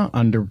Asia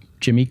under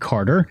Jimmy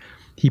Carter.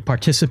 He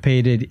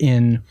participated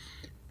in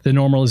the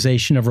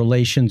normalization of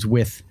relations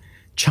with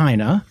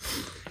China,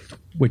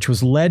 which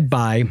was led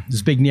by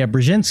Zbigniew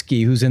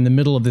Brzezinski, who's in the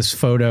middle of this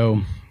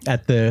photo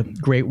at the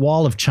Great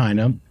Wall of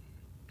China.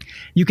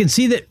 You can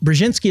see that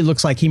Brzezinski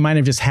looks like he might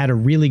have just had a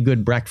really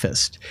good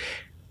breakfast.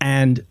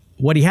 And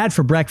what he had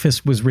for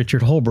breakfast was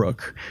Richard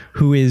Holbrooke,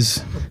 who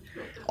is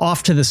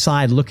off to the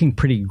side looking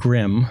pretty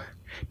grim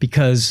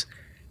because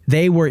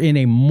they were in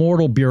a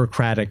mortal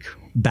bureaucratic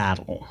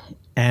battle.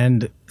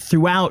 And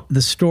throughout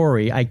the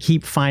story, I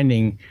keep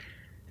finding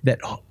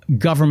that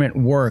government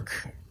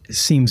work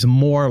seems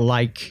more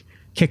like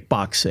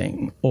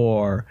kickboxing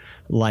or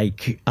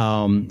like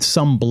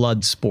some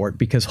blood sport,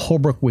 because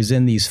Holbrooke was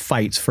in these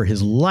fights for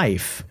his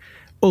life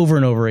over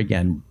and over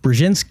again.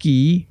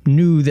 Brzezinski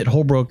knew that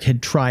Holbrooke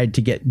had tried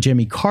to get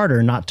Jimmy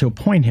Carter not to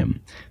appoint him.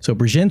 So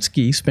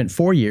Brzezinski spent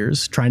 4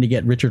 years trying to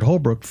get Richard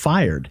Holbrooke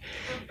fired.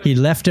 He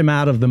left him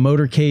out of the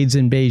motorcades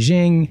in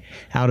Beijing,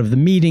 out of the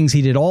meetings.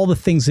 He did all the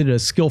things that a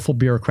skillful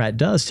bureaucrat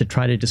does to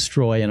try to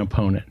destroy an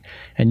opponent.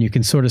 And you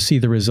can sort of see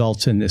the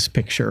results in this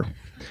picture.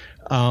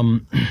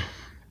 Under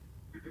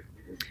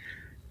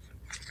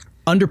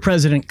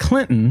President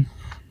Clinton,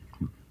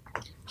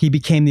 he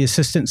became the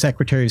Assistant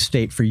Secretary of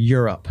State for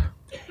Europe.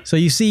 So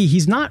you see,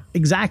 he's not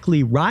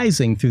exactly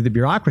rising through the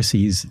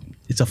bureaucracies.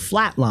 It's a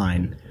flat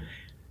line.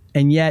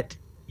 And yet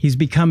he's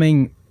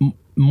becoming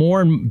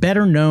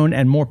better known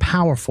and more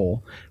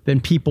powerful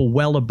than people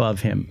well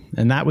above him.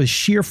 And that was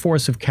sheer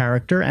force of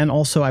character and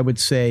also, I would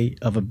say,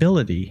 of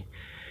ability.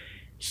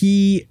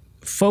 He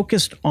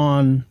focused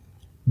on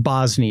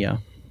Bosnia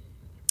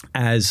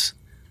as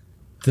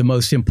the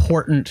most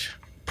important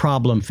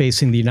problem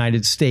facing the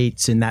United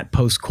States in that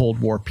post-Cold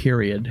War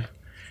period.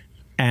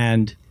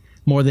 And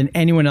more than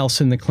anyone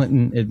else in the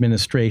Clinton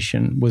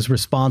administration was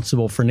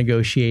responsible for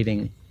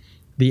negotiating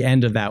the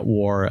end of that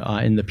war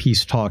in the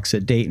peace talks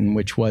at Dayton,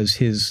 which was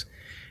his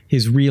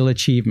real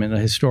achievement, a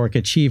historic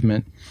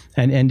achievement,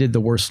 and ended the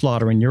worst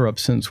slaughter in Europe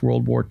since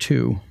World War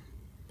II.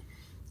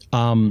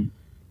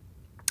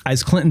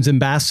 As Clinton's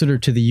ambassador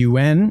to the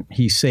UN,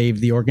 he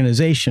saved the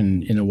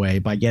organization in a way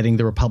by getting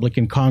the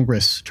Republican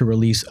Congress to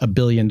release $1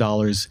 billion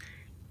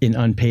in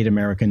unpaid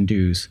American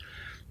dues.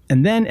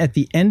 And then at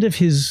the end of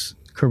his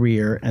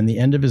career and the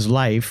end of his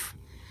life,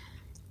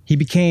 he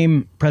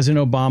became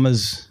President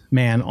Obama's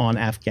man on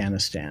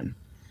Afghanistan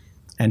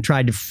and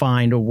tried to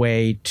find a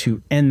way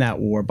to end that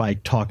war by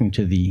talking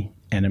to the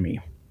enemy.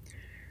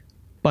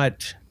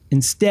 But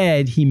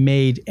instead, he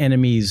made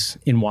enemies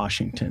in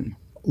Washington.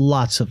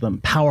 Lots of them,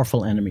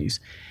 powerful enemies.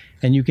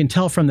 And you can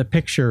tell from the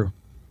picture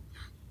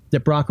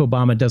that Barack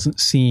Obama doesn't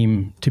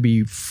seem to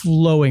be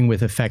flowing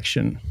with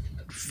affection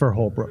for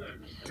Holbrooke,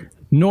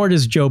 nor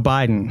does Joe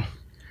Biden.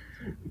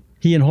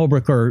 He and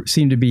Holbrooke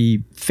seem to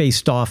be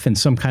faced off in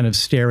some kind of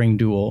staring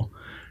duel.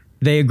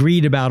 They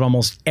agreed about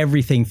almost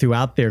everything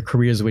throughout their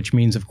careers, which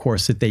means, of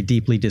course, that they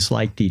deeply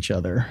disliked each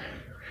other.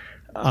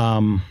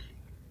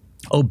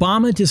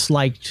 Obama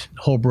disliked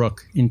Holbrooke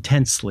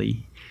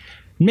intensely.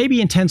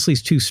 Maybe intensely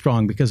is too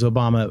strong because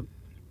Obama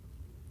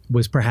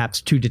was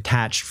perhaps too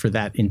detached for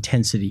that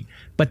intensity.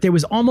 But there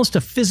was almost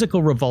a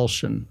physical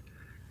revulsion.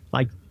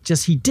 Like,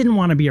 just he didn't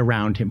want to be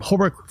around him.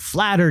 Holbrooke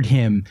flattered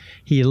him.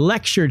 He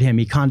lectured him.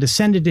 He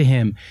condescended to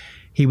him.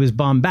 He was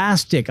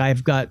bombastic.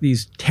 I've got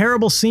these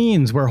terrible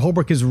scenes where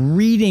Holbrooke is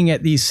reading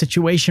at these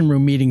Situation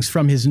Room meetings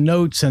from his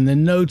notes, and the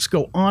notes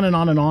go on and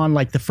on and on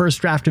like the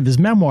first draft of his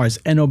memoirs.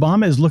 And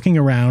Obama is looking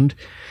around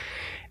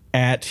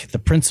at the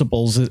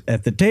principals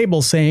at the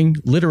table saying,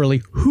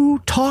 literally, who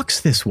talks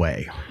this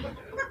way?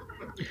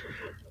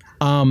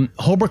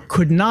 Holbrooke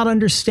could not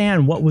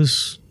understand what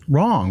was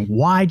wrong.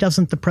 Why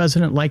doesn't the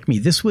president like me?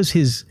 This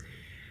was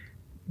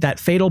that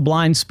fatal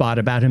blind spot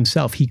about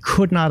himself. He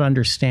could not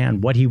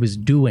understand what he was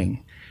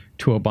doing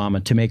to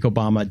Obama to make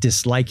Obama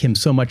dislike him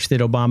so much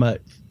that Obama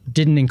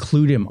didn't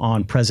include him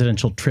on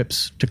presidential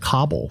trips to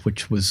Kabul,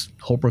 which was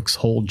Holbrooke's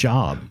whole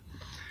job.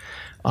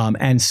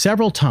 And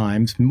several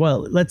times,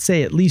 well, let's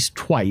say at least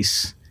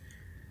twice,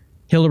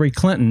 Hillary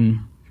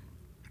Clinton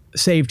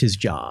saved his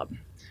job.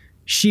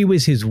 She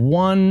was his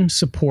one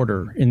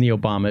supporter in the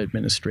Obama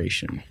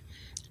administration.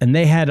 And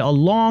they had a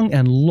long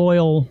and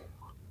loyal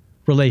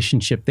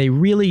relationship. They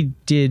really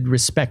did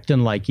respect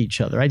and like each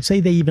other. I'd say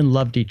they even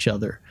loved each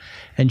other.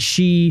 And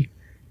she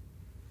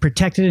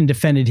protected and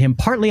defended him,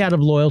 partly out of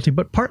loyalty,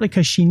 but partly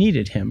because she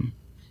needed him.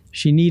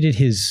 She needed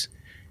his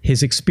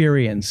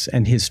experience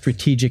and his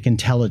strategic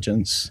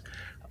intelligence.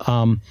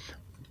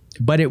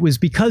 But it was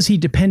because he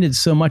depended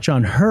so much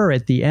on her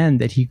at the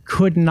end that he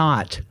could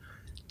not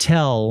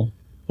tell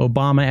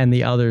Obama and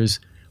the others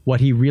what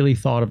he really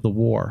thought of the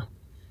war,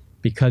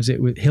 because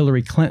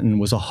Hillary Clinton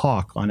was a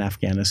hawk on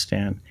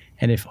Afghanistan.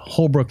 And if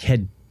Holbrooke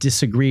had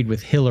disagreed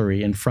with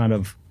Hillary in front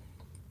of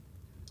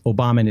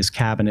Obama and his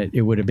cabinet,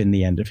 it would have been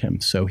the end of him.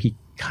 So he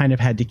kind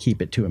of had to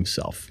keep it to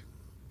himself.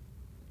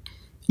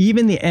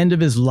 Even the end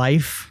of his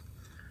life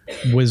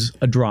was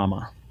a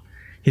drama.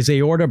 His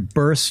aorta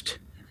burst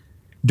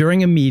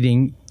during a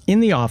meeting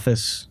in the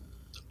office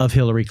of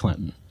Hillary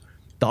Clinton,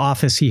 the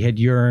office he had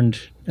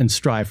yearned and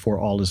strived for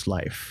all his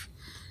life.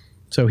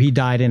 So he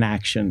died in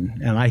action,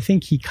 and I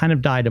think he kind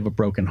of died of a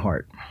broken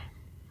heart.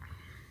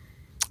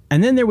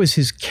 And then there was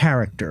his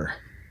character.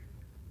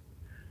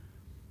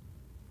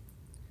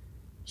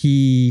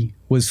 He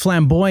was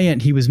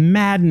flamboyant, he was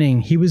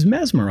maddening, he was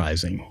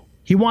mesmerizing.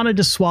 He wanted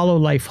to swallow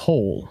life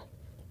whole.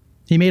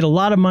 He made a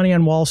lot of money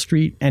on Wall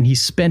Street, and he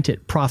spent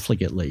it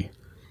profligately.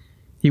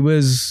 He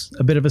was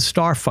a bit of a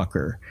star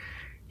fucker.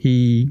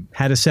 He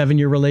had a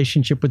 7-year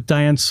relationship with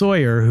Diane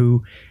Sawyer,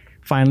 who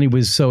finally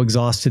was so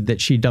exhausted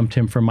that she dumped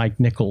him for Mike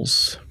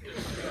Nichols.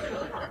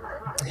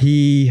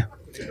 He,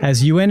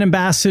 as UN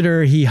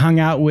ambassador, he hung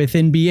out with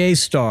NBA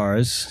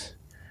stars,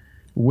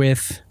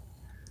 with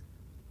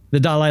the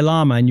Dalai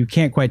Lama, and you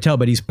can't quite tell,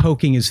 but he's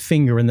poking his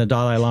finger in the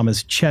Dalai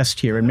Lama's chest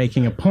here and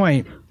making a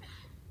point,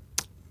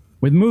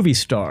 with movie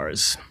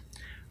stars.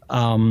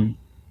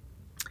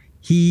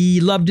 He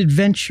loved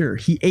adventure.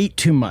 He ate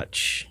too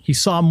much. He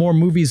saw more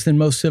movies than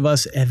most of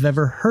us have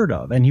ever heard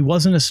of, and he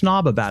wasn't a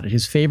snob about it.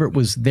 His favorite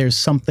was There's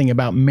Something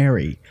About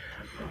Mary.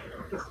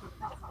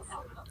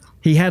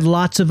 He had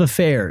lots of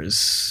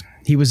affairs.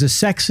 He was a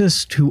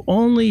sexist who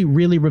only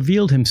really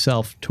revealed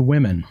himself to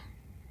women.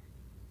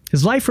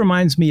 His life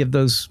reminds me of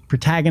those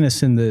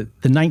protagonists in the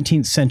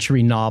 19th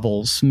century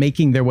novels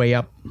making their way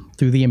up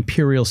through the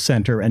imperial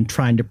center and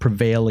trying to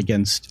prevail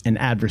against an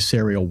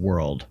adversarial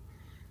world.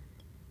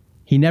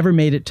 He never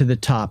made it to the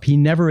top. He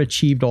never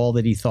achieved all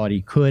that he thought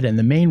he could, and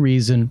the main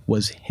reason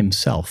was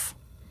himself.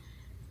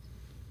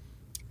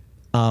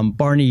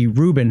 Barney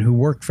Rubin, who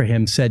worked for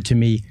him, said to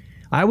me,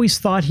 "I always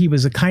thought he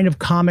was a kind of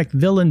comic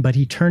villain, but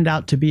he turned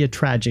out to be a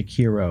tragic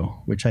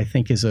hero," which I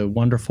think is a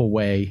wonderful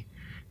way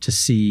to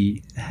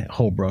see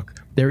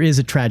Holbrook. There is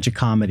a tragic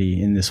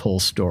comedy in this whole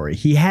story.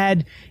 He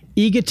had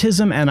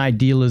egotism and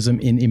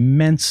idealism in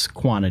immense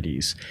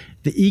quantities.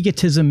 The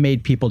egotism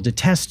made people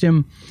detest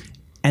him,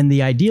 and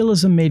the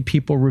idealism made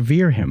people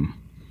revere him.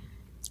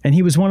 And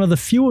he was one of the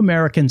few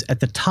Americans at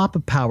the top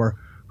of power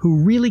who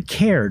really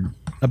cared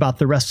about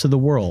the rest of the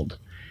world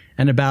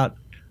and about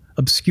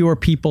obscure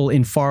people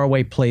in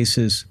faraway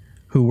places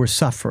who were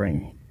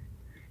suffering.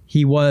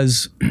 He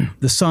was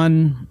the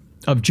son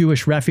of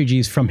Jewish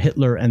refugees from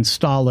Hitler and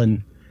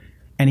Stalin,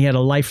 and he had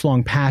a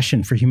lifelong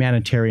passion for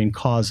humanitarian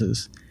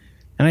causes.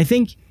 And I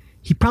think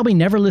he probably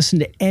never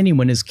listened to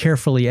anyone as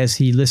carefully as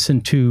he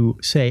listened to,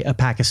 say, a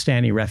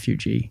Pakistani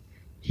refugee.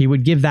 He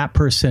would give that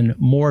person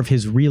more of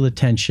his real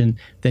attention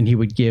than he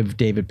would give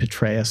David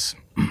Petraeus.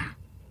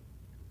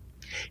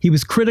 He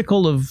was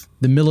critical of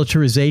the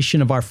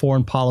militarization of our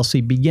foreign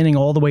policy beginning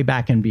all the way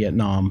back in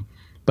Vietnam,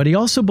 but he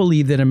also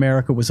believed that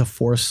America was a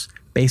force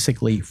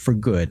basically for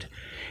good,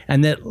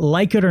 and that,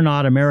 like it or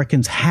not,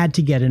 Americans had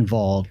to get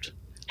involved,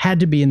 had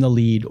to be in the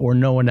lead, or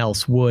no one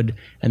else would,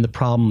 and the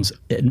problems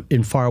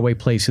in faraway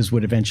places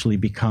would eventually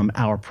become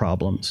our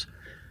problems.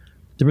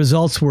 The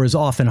results were as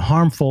often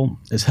harmful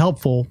as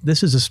helpful.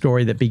 This is a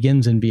story that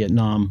begins in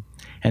Vietnam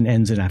and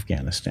ends in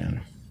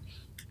Afghanistan.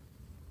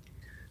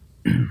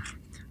 I'm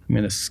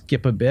going to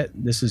skip a bit.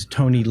 This is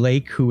Tony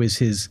Lake, who is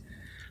his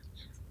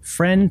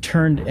friend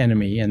turned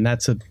enemy, and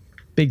that's a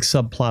big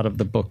subplot of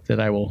the book that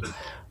I will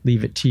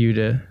leave it to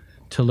you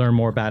to learn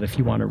more about if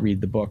you want to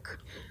read the book.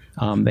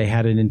 They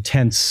had an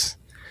intense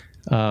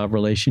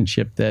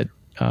relationship that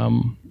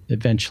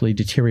eventually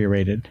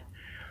deteriorated.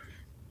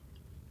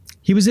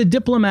 He was a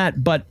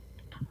diplomat, but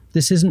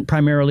this isn't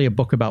primarily a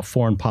book about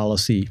foreign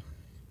policy.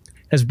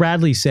 As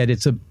Bradley said,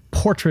 it's a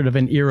portrait of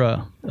an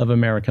era of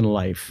American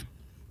life,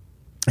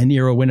 an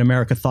era when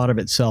America thought of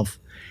itself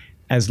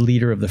as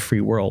leader of the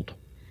free world.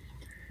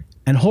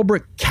 And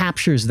Holbrook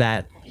captures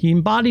that. He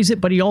embodies it,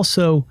 but he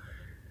also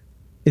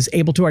is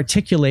able to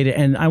articulate it.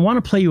 And I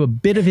want to play you a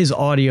bit of his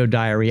audio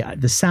diary.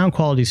 The sound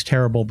quality is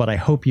terrible, but I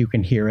hope you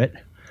can hear it.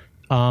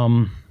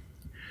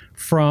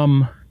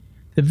 From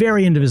the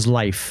very end of his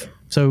life.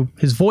 So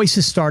his voice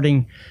is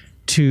starting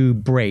to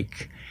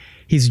break.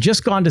 He's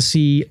just gone to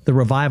see the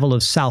revival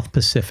of South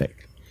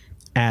Pacific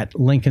at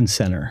Lincoln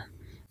Center.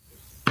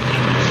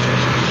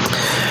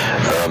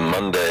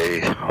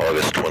 Monday,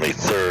 August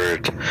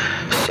 23rd,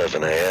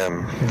 7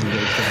 a.m.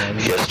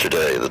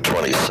 Yesterday, the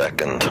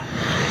 22nd,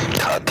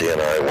 Tati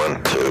and I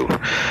went to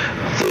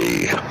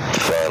the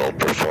final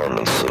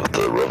performance of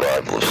the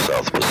revival of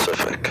South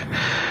Pacific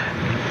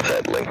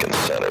at Lincoln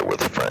Center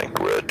with Frank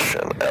Rich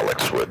and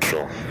Alex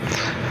Witchell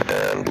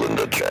and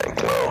Linda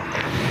Janklow.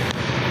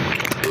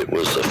 It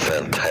was a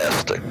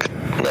fantastic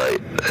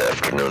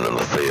afternoon in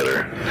the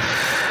theater,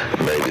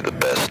 maybe the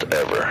best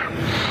ever.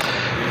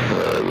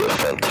 A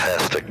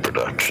fantastic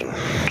production,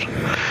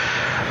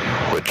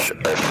 which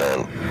I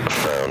found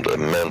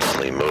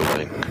immensely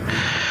moving.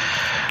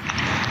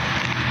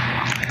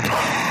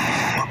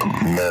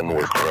 Men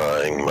were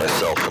crying,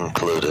 myself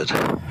included.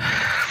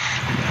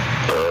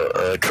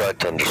 I tried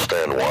to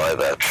understand why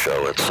that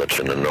show had such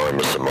an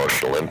enormous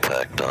emotional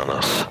impact on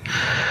us.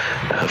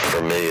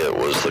 For me, it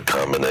was the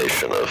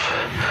combination of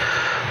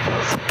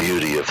the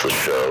beauty of the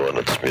show and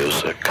its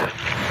music,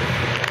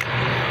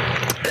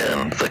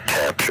 and the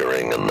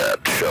capturing in that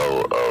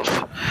show of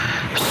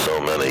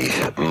so many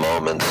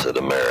moments in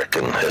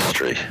American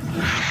history.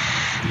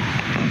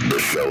 The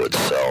show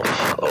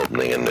itself,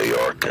 opening in New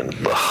York and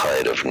the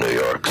height of New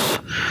York's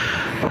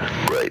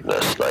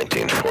greatness,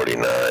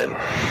 1949.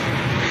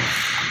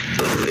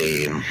 The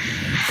theme,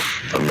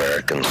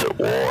 Americans at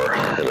war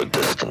in a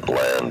distant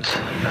land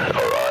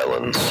or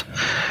islands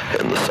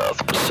in the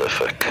South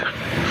Pacific.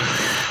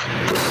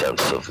 The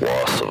sense of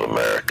loss of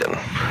American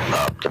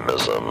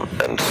optimism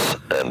and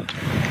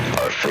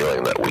our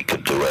feeling that we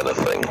could do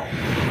anything.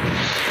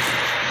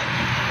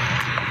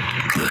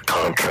 The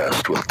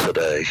contrast with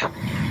today.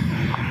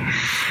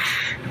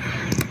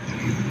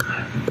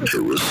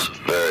 It was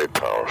very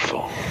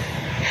powerful.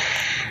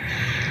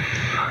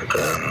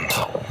 And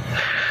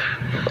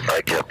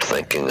I kept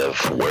thinking of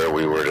where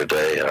we were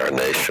today, our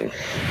nation.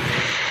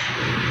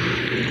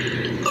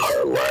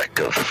 Our lack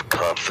of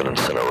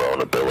confidence in our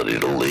own ability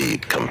to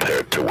lead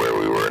compared to where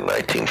we were in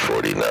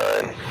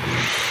 1949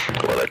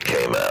 when it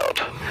came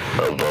out,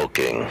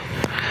 evoking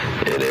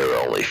an era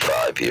only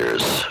 5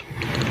 years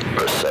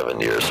or 7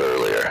 years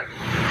earlier,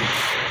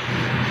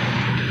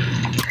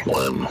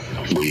 when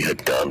we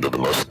had gone to the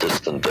most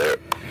distant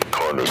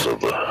corners of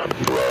the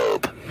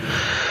globe.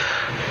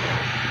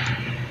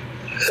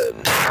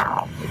 And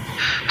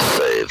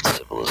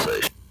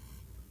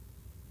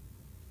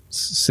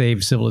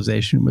save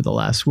civilization were the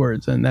last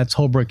words. And that's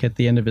Holbrooke at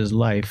the end of his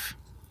life.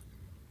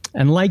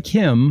 And like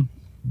him,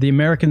 the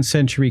American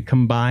century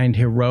combined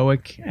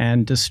heroic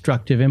and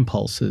destructive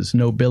impulses,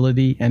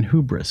 nobility and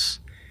hubris,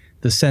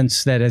 the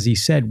sense that, as he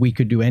said, we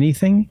could do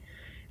anything,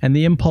 and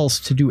the impulse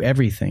to do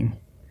everything.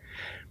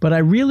 But I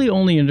really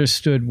only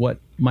understood what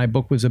my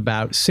book was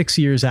about 6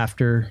 years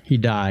after he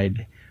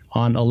died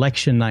on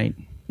election night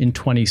in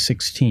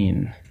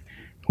 2016,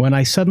 when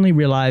I suddenly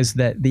realized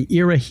that the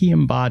era he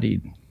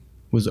embodied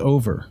was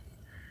over,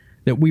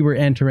 that we were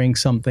entering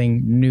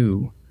something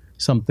new,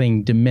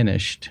 something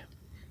diminished.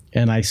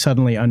 And I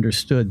suddenly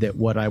understood that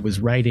what I was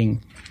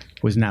writing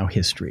was now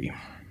history.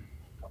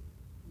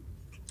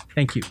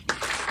 Thank you.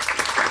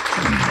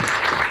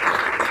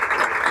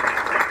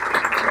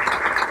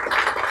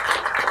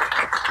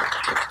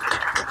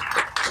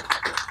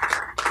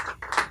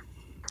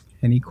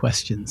 Any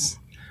questions?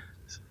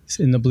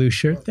 In the blue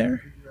shirt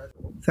there?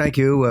 Thank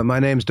you. My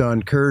name's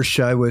Don Kirsch.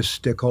 I was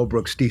Dick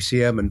Holbrooke's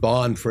DCM in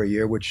Bonn for a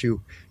year, which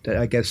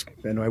I guess,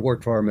 and I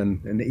worked for him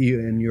in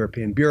the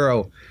European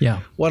Bureau. Yeah.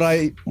 What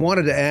I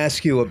wanted to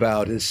ask you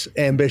about his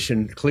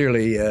ambition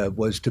clearly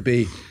was to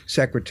be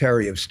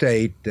Secretary of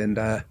State, and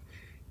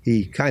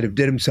he kind of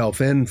did himself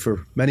in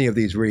for many of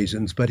these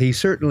reasons, but he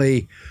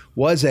certainly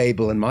was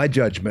able, in my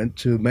judgment,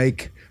 to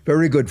make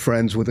very good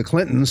friends with the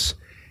Clintons,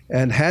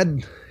 and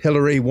had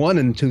Hillary won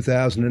in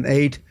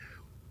 2008,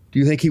 do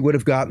you think he would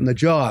have gotten the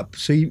job?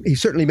 So he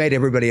certainly made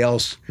everybody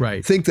else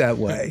think that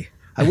way.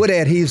 I would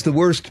add he's the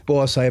worst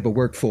boss I ever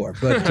worked for,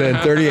 but in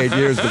 38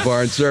 years of the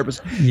Foreign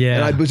Service.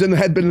 Yeah. And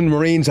had been in the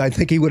Marines, I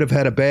think he would have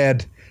had a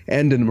bad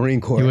end in the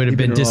Marine Corps. He would have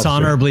been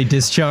dishonorably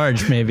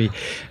discharged, maybe.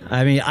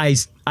 I mean, I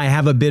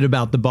have a bit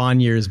about the Bonn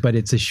years, but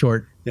it's a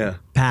short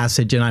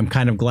passage, and I'm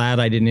kind of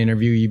glad I didn't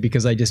interview you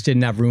because I just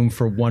didn't have room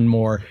for one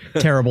more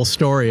terrible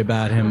story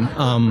about him.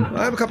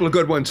 I have a couple of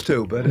good ones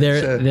too, but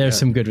there's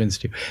some good ones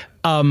too.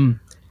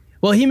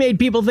 Well, he made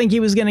people think he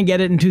was going to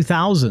get it in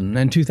 2000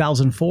 and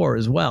 2004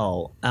 as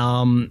well.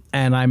 And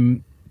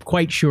I'm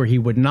quite sure he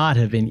would not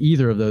have in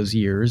either of those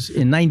years.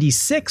 In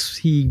 96,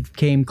 he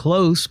came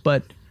close,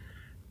 but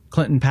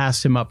Clinton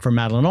passed him up for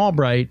Madeleine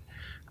Albright,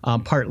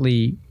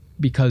 partly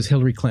because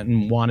Hillary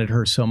Clinton wanted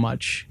her so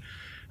much.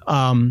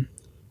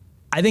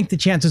 I think the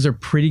chances are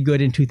pretty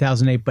good in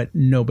 2008, but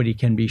nobody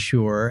can be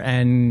sure.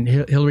 And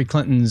Hillary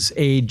Clinton's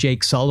aide,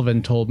 Jake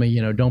Sullivan, told me,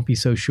 don't be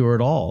so sure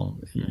at all.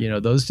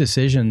 Those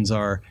decisions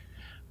are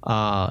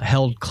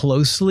held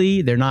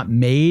closely. They're not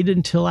made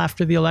until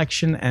after the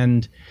election.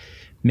 And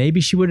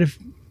maybe she would have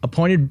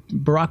appointed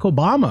Barack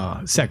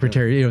Obama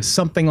secretary,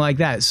 something like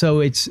that. So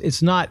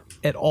it's not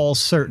at all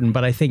certain,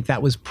 but I think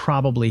that was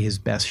probably his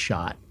best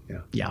shot.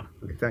 Yeah.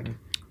 Okay, thank you.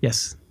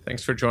 Yes.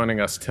 Thanks for joining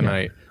us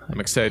tonight. Yeah. I'm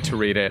excited to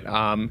read it.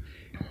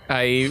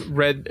 I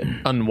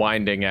read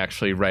Unwinding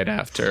actually right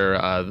after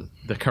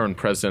the current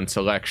president's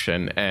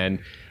election, and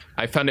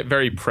I found it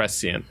very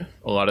prescient,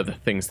 a lot of the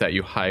things that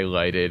you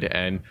highlighted,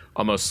 and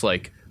almost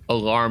like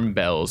alarm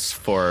bells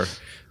for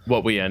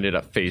what we ended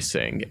up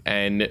facing.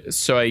 And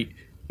so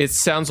it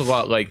sounds a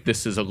lot like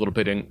this is a little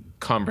bit in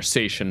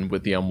conversation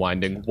with the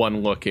Unwinding,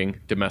 one looking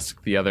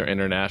domestic, the other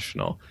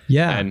international.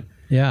 Yeah. And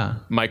yeah.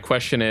 My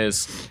question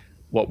is,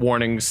 what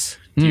warnings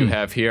do you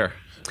have here?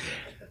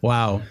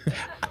 Wow.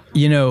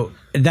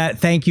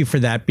 Thank you for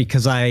that,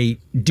 because I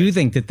do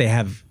think that they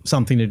have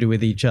something to do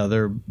with each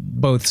other,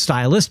 both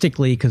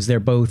stylistically, because they're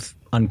both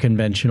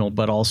unconventional,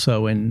 but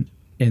also in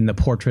the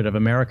portrait of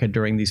America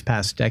during these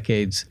past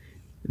decades,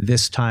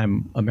 this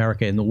time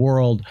America in the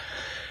world.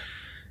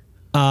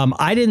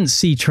 I didn't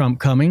see Trump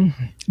coming,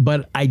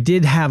 but I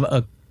did have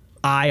an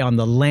eye on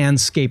the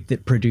landscape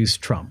that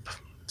produced Trump.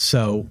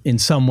 So in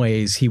some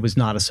ways, he was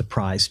not a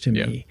surprise to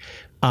me.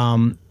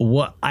 I'm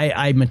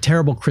a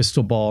terrible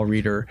crystal ball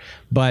reader,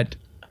 but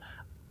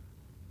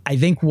I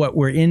think what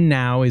we're in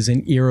now is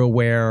an era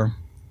where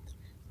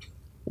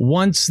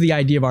once the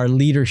idea of our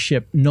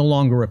leadership no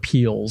longer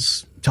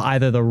appeals to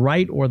either the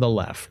right or the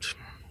left,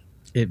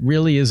 it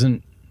really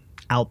isn't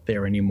out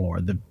there anymore.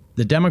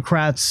 The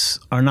Democrats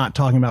are not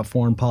talking about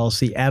foreign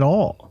policy at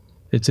all.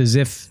 It's as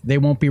if they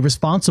won't be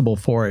responsible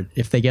for it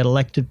if they get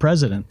elected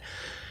president.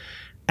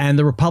 And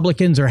the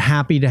Republicans are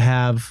happy to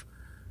have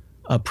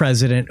a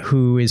president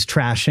who is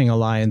trashing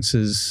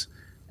alliances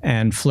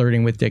and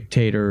flirting with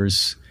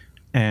dictators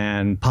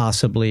and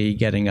possibly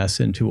getting us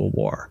into a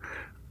war.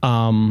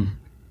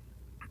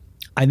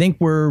 I think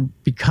we're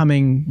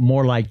becoming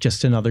more like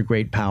just another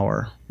great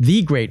power,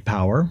 the great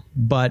power,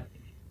 but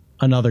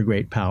another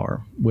great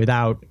power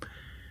without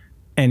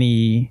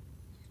any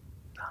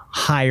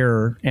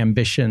higher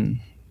ambition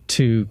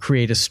to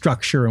create a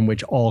structure in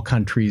which all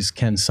countries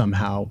can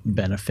somehow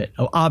benefit.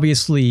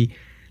 Obviously,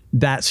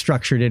 that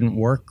structure didn't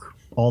work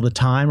all the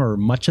time or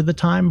much of the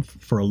time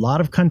for a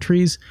lot of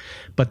countries,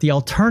 but the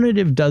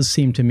alternative does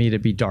seem to me to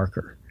be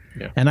darker.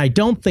 Yeah. And I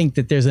don't think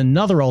that there's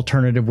another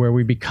alternative where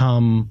we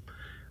become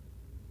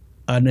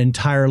an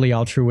entirely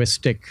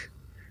altruistic,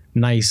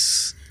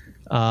 nice,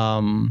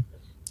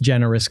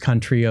 generous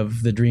country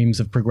of the dreams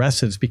of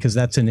progressives, because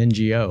that's an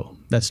NGO.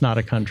 That's not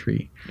a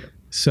country.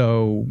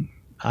 So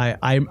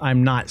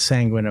I'm not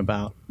sanguine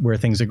about where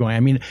things are going. I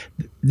mean,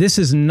 this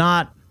is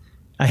not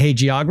a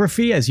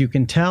hagiography, as you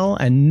can tell,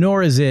 and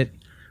nor is it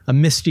a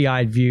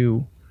misty-eyed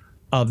view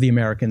of the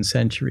American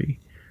century.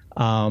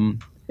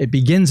 It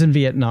begins in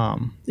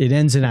Vietnam. It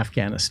ends in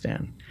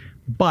Afghanistan.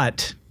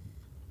 But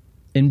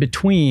in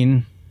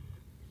between,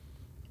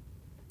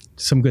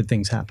 some good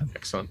things happen.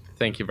 Excellent.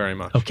 Thank you very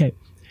much. Okay.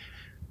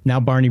 Now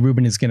Barney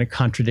Rubin is going to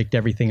contradict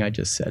everything I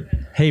just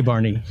said. Hey,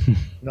 Barney.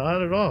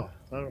 Not at all.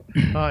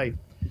 Hi.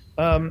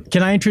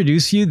 Can I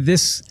introduce you?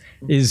 This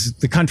is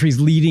the country's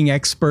leading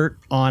expert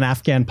on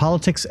Afghan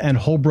politics and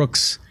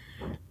Holbrook's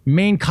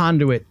main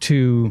conduit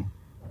to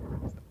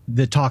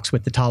the talks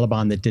with the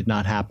Taliban that did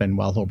not happen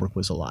while Holbrook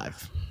was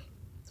alive.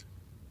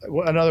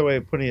 Well, another way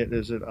of putting it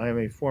is that I am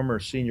a former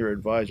senior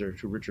advisor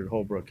to Richard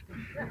Holbrooke.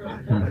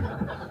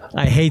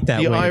 I hate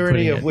that way The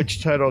irony of of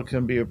which title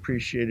can be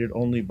appreciated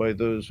only by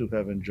those who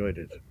have enjoyed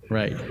it.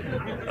 Right.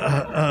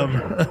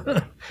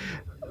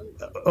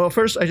 Well,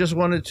 first, I just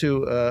wanted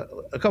to,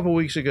 a couple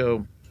weeks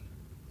ago,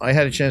 I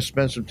had a chance to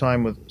spend some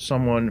time with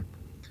someone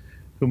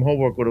whom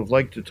Holbrooke would have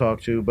liked to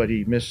talk to, but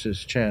he missed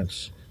his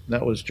chance. And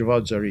that was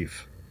Javad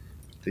Zarif,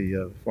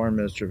 the foreign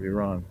minister of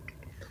Iran.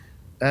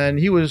 And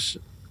he was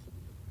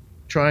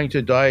trying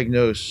to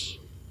diagnose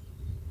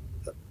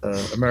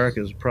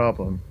America's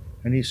problem.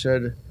 And he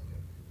said,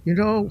 you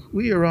know,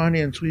 we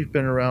Iranians, we've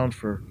been around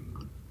for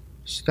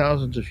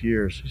thousands of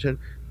years. He said,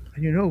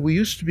 and you know, we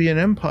used to be an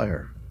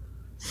empire.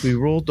 We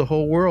ruled the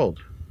whole world.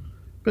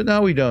 But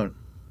now we don't.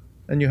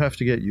 And you have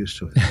to get used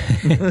to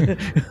it.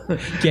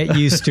 Get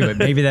used to it.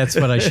 Maybe that's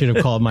what I should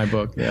have called my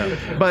book. Yeah.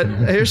 But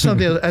here's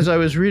something, as I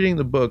was reading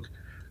the book,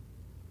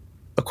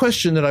 a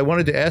question that I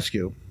wanted to ask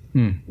you,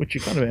 which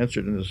you kind of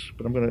answered in this,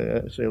 but I'm going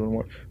to say a little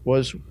more,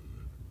 was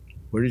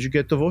where did you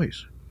get the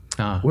voice?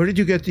 Where did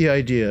you get the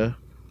idea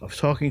of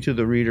talking to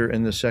the reader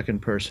in the second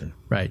person?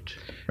 Right.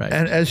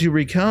 And as you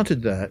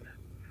recounted that,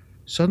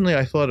 suddenly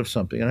I thought of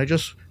something, and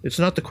it's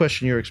not the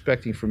question you're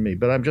expecting from me,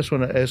 but I just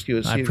want to ask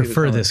you. I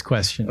prefer this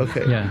question.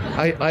 Okay. Yeah.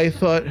 I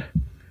thought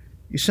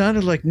you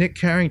sounded like Nick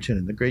Carrington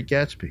in The Great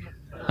Gatsby.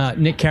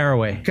 Nick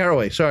Carraway.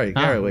 Carraway.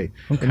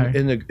 Okay.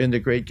 In the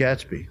Great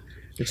Gatsby.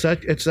 It's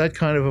that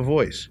kind of a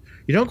voice.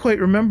 You don't quite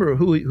remember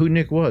who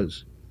Nick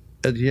was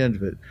at the end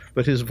of it,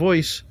 but his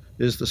voice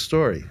is the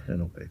story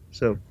in a way.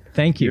 So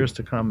thank you. Yours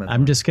to comment.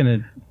 I'm just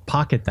going to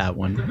pocket that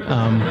one.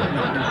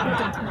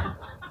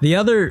 The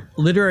other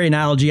literary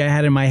analogy I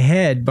had in my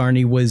head,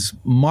 Barney, was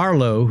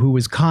Marlowe, who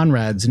was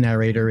Conrad's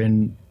narrator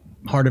in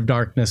Heart of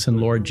Darkness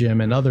and Lord Jim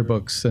and other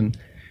books, and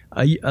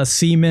a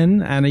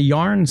seaman and a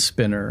yarn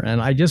spinner.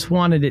 And I just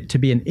wanted it to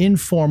be an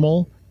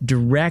informal,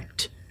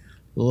 direct,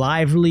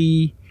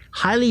 lively,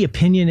 highly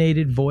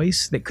opinionated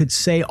voice that could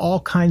say all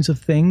kinds of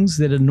things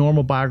that a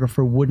normal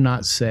biographer would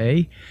not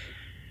say.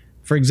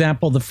 For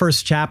example, the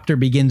first chapter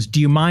begins,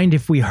 "Do you mind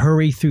if we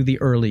hurry through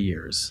the early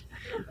years?"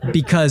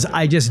 Because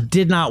I just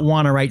did not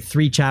want to write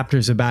 3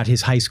 chapters about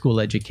his high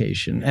school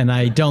education. And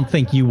I don't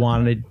think you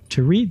wanted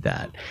to read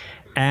that.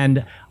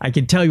 And I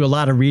can tell you a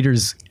lot of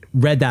readers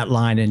read that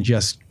line and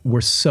just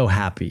were so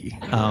happy.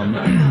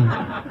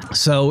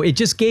 So it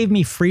just gave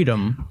me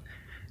freedom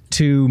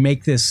to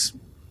make this,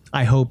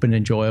 I hope, an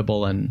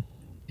enjoyable and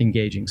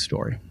engaging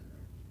story.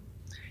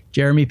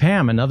 Jeremy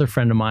Pam, another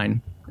friend of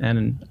mine,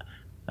 and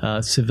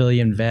a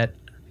civilian vet,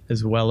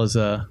 as well as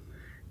a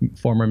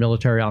former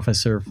military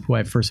officer who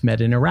I first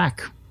met in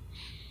Iraq.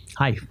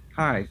 Hi.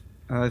 Hi.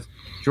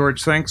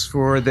 George, thanks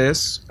for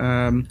this.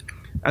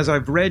 As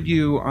I've read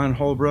you on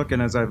Holbrooke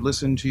and as I've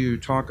listened to you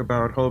talk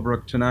about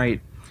Holbrooke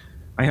tonight,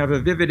 I have a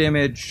vivid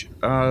image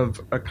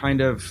of a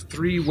kind of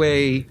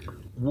 3-way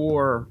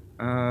war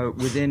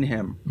within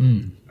him.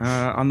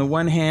 On the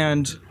one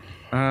hand,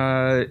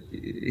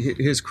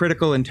 his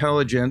critical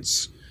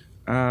intelligence,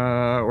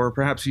 or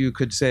perhaps you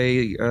could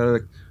say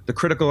the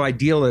critical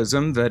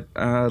idealism that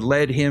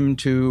led him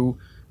to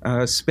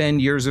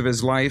spend years of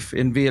his life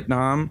in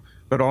Vietnam,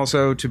 but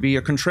also to be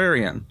a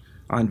contrarian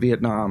on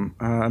Vietnam,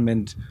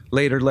 and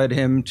later led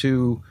him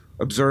to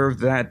observe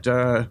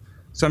that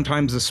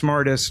sometimes the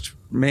smartest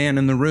man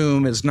in the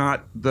room is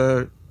not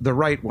the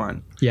right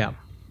one. Yeah.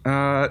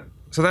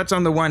 So that's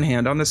on the one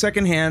hand. On the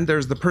second hand,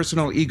 there's the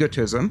personal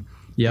egotism,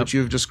 which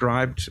you've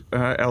described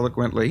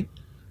eloquently.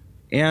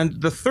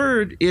 And the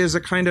third is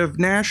a kind of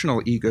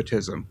national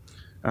egotism,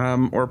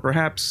 or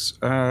perhaps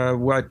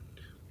what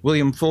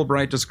William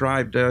Fulbright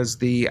described as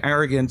the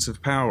arrogance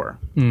of power.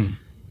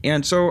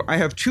 And so I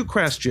have 2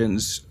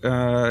 questions,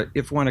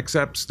 if one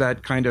accepts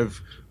that kind of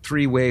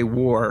 3-way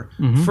war.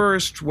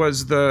 First,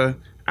 was the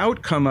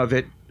outcome of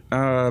it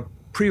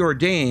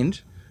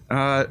preordained,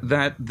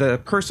 that the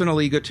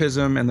personal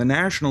egotism and the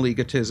national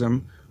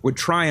egotism would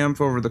triumph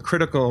over the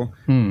critical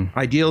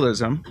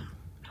idealism?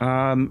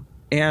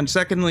 And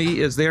secondly,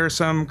 is there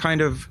some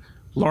kind of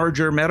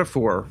larger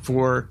metaphor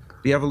for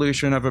the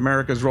evolution of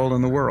America's role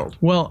in the world?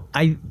 Well,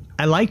 I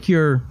like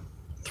your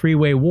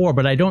 3-way war,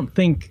 but I don't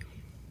think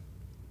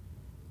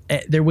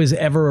there was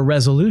ever a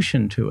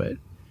resolution to it,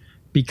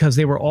 because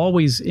they were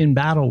always in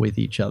battle with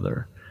each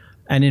other.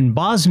 And in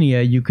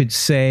Bosnia, you could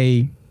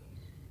say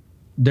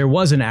there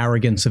was an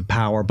arrogance of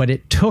power, but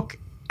it took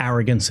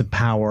arrogance of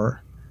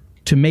power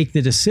to make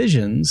the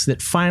decisions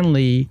that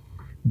finally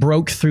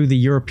broke through the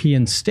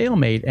European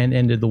stalemate and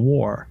ended the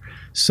war.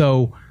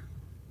 So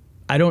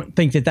I don't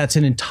think that that's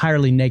an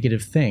entirely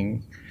negative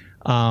thing.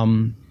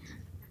 And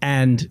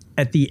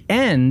at the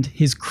end,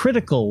 his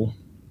critical,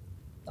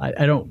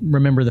 I don't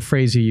remember the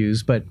phrase you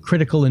used, but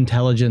critical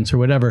intelligence or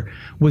whatever,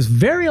 was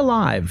very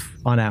alive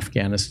on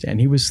Afghanistan.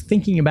 He was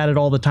thinking about it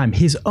all the time.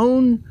 His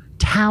own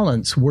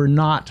talents were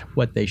not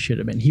what they should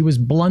have been. He was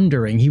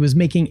blundering. He was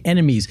making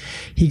enemies.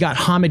 He got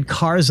Hamid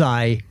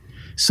Karzai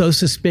so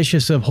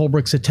suspicious of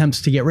Holbrooke's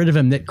attempts to get rid of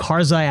him that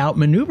Karzai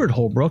outmaneuvered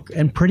Holbrooke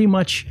and pretty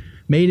much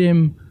made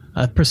him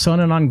a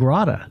persona non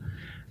grata.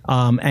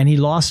 And he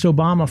lost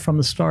Obama from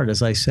the start,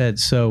 as I said.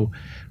 So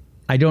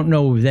I don't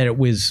know that it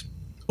was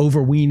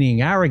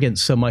overweening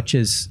arrogance so much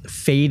as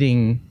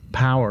fading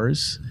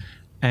powers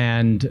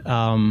and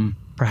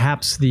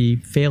perhaps the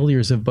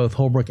failures of both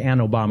Holbrooke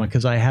and Obama,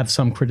 because I have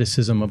some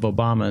criticism of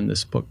Obama in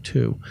this book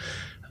too.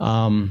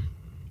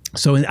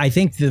 So I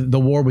think the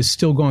war was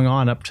still going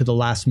on up to the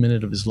last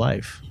minute of his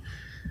life.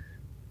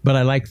 But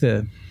I like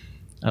the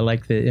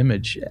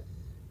image.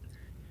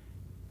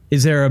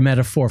 Is there a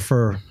metaphor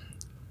for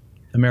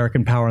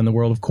American power in the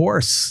world? Of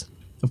course.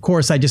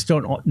 I just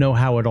don't know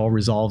how it all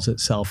resolves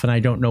itself, and I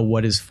don't know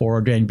what is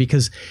foreordained,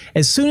 because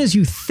as soon as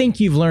you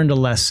think you've learned a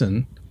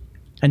lesson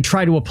and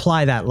try to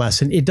apply that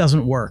lesson, it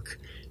doesn't work,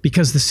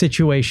 because the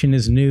situation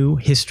is new,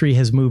 history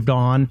has moved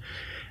on,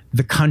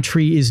 the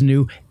country is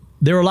new.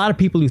 There are a lot of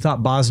people who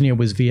thought Bosnia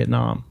was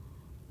Vietnam,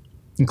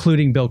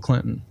 including Bill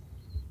Clinton,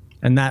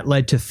 and that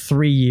led to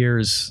 3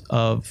 years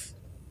of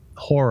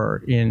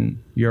horror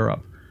in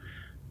Europe.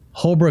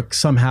 Holbrooke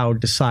somehow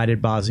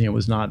decided Bosnia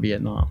was not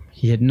Vietnam.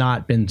 He had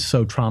not been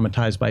so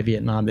traumatized by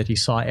Vietnam that he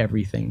saw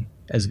everything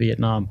as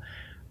Vietnam.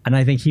 And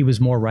I think he was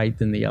more right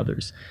than the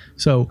others.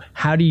 So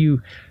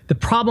the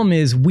problem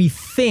is we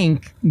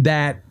think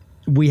that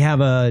we have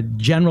a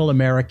general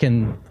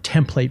American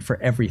template for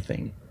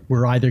everything.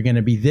 We're either going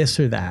to be this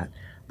or that.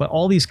 But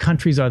all these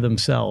countries are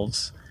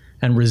themselves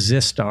and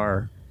resist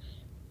our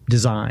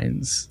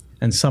designs.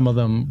 And some of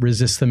them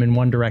resist them in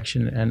one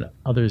direction and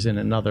others in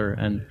another.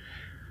 And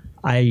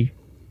I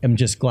am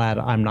just glad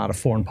I'm not a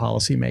foreign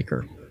policy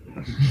maker.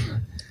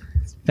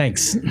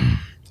 Thanks.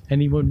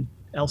 Anyone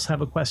else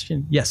have a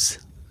question? Yes.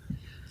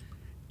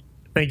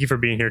 Thank you for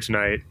being here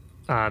tonight.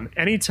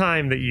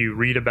 Anytime that you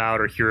read about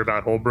or hear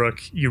about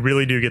Holbrooke, you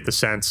really do get the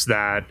sense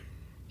that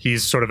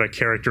he's sort of a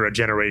character a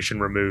generation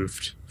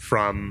removed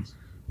from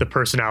the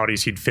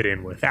personalities he'd fit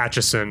in with.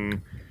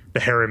 Acheson, the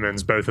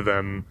Harrimans, both of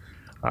them,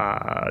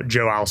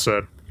 Joe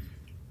Alsop.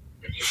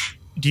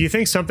 Do you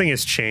think something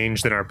has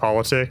changed in our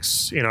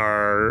politics, in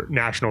our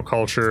national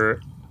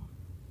culture,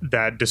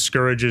 that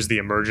discourages the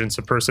emergence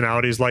of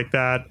personalities like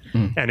that?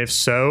 And if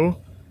so,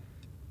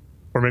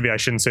 or maybe I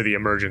shouldn't say the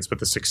emergence, but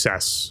the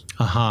success.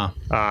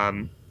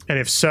 And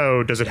if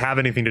so, does it have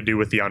anything to do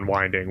with the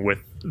unwinding, with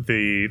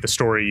the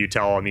story you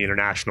tell on the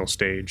international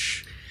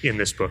stage in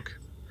this book?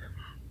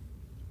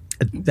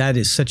 That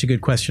is such a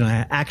good question.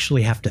 I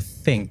actually have to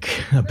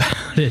think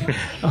about it.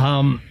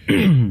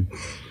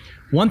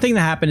 One thing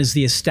that happened is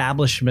the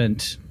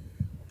establishment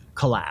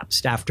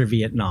collapsed after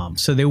Vietnam.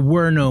 So there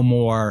were no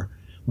more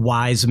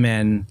wise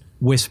men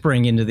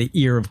whispering into the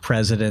ear of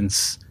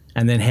presidents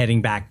and then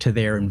heading back to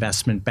their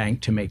investment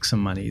bank to make some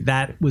money.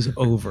 That was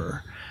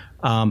over.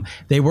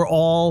 They were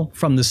all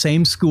from the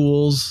same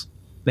schools.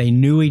 They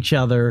knew each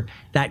other.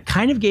 That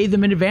kind of gave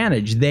them an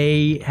advantage.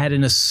 They had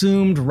an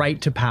assumed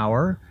right to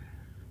power.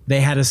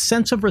 They had a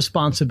sense of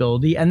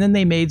responsibility, and then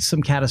they made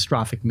some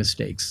catastrophic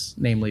mistakes,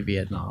 namely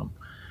Vietnam.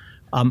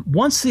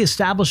 Once the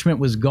establishment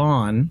was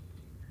gone,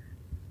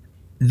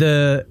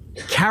 the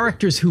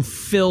characters who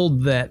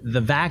filled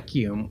the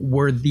vacuum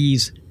were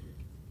these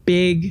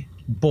big,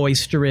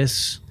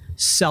 boisterous,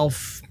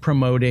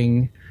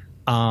 self-promoting,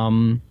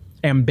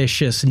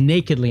 ambitious,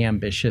 nakedly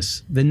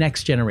ambitious, the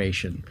next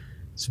generation.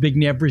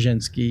 Zbigniew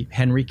Brzezinski,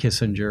 Henry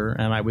Kissinger,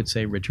 and I would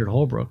say Richard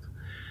Holbrooke.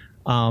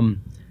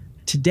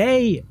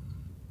 Today,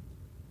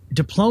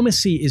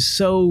 diplomacy is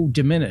so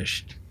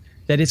diminished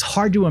that it's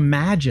hard to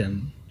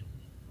imagine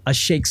a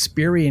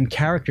Shakespearean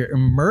character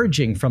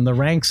emerging from the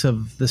ranks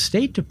of the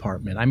State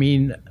Department. I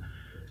mean,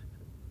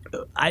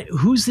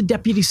 who's the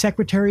Deputy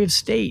Secretary of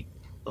State?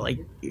 Like,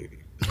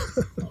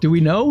 do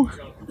we know?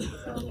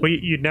 Well,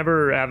 you'd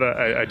never have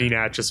a Dean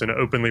Acheson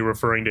openly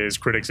referring to his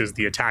critics as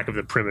the attack of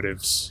the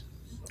primitives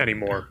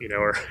anymore, you know?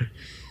 Or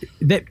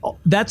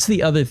that's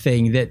the other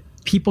thing, that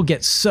people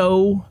get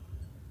so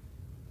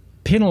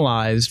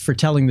penalized for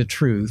telling the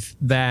truth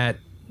that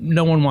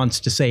no one wants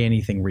to say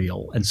anything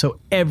real. And so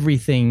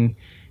everything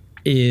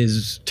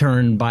is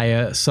turned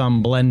by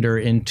some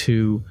blender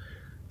into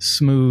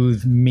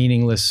smooth,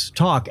 meaningless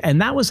talk.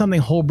 And that was something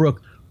Holbrooke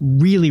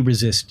really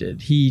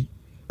resisted. He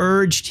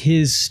urged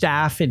his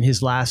staff in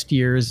his last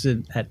years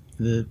at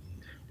the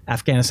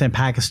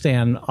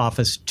Afghanistan-Pakistan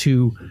office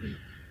to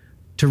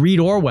read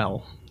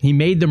Orwell he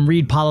made them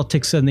read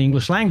politics in the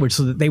English language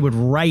so that they would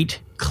write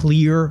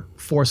clear,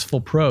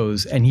 forceful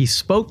prose. And he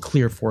spoke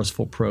clear,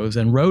 forceful prose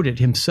and wrote it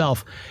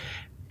himself.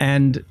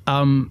 And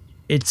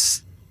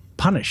it's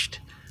punished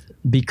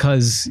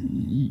because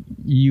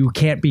you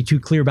can't be too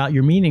clear about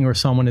your meaning or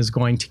someone is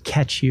going to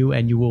catch you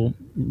and you will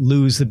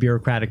lose the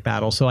bureaucratic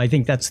battle. So I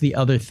think that's the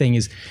other thing,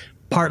 is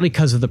partly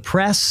because of the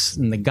press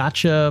and the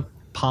gotcha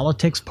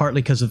politics,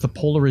 partly because of the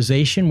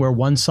polarization where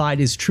one side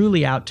is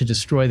truly out to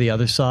destroy the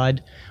other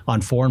side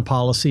on foreign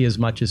policy as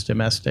much as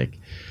domestic.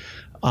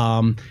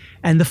 And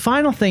the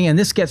final thing, and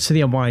this gets to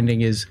the unwinding,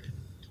 is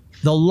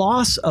the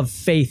loss of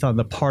faith on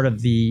the part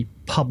of the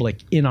public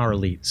in our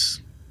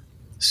elites,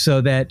 so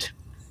that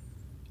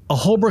a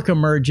Holbrooke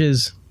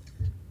emerges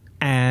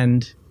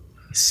and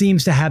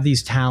seems to have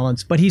these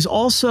talents, but he's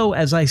also,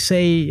 as I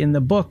say in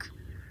the book,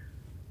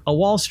 a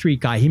Wall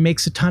Street guy. He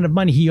makes a ton of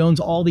money. He owns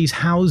all these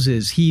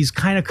houses. He's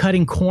kind of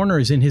cutting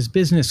corners in his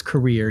business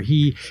career.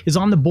 He is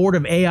on the board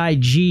of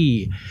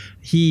AIG.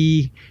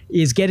 He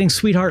is getting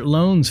sweetheart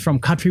loans from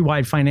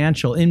Countrywide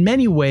Financial. In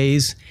many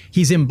ways,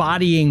 he's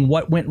embodying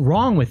what went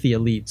wrong with the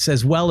elites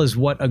as well as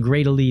what a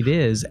great elite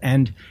is.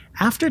 And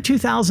after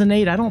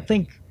 2008, I don't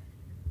think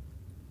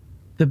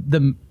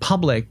the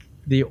public,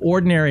 the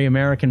ordinary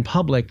American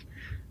public,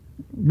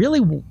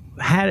 really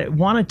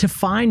wanted to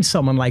find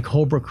someone like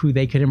Holbrooke who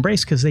they could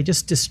embrace, because they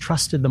just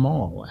distrusted them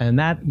all. And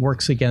that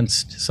works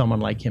against someone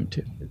like him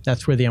too.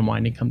 That's where the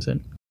unwinding comes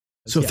in.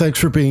 So thanks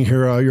for being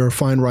here. You're a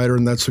fine writer,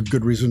 and that's a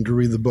good reason to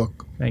read the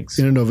book. Thanks.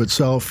 In and of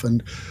itself.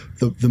 And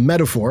the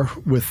metaphor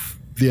with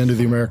the end of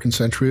the American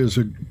century is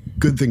a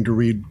good thing to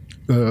read,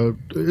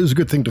 is a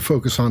good thing to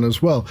focus on as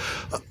well.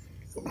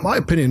 My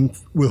opinion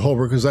with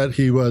Holbrooke is that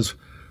he was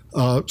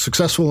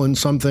successful in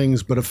some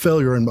things, but a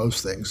failure in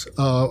most things.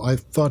 I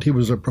thought he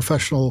was a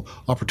professional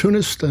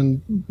opportunist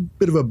and a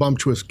bit of a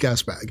bumptious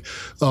gasbag.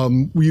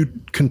 You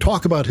can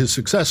talk about his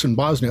success in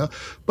Bosnia,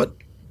 but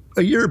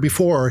a year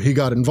before he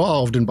got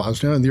involved in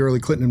Bosnia in the early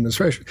Clinton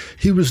administration,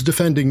 he was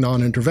defending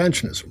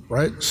non-interventionism,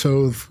 right?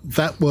 So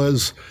that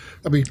was,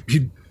 I mean,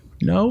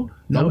 No,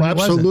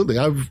 absolutely.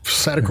 I've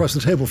sat across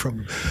the table from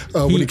him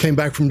when he came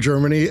back from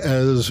Germany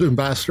as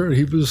ambassador.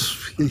 He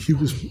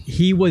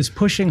was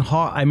pushing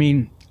hard. I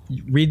mean,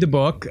 read the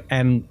book,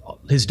 and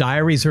his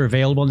diaries are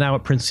available now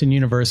at Princeton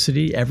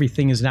University.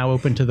 Everything is now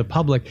open to the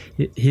public.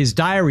 His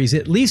diaries,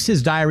 at least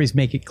his diaries,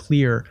 make it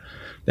clear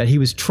that he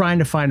was trying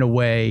to find a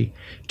way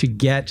to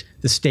get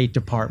the State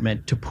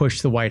Department to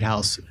push the White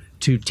House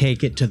to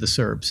take it to the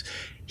Serbs.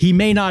 He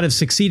may not have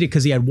succeeded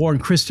because he had Warren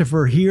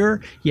Christopher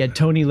here, he had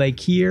Tony Lake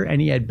here, and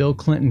he had Bill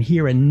Clinton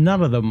here, and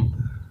none of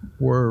them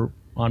were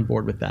on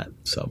board with that.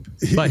 So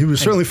he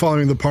was certainly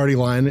following the party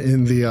line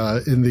in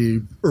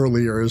the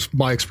early years.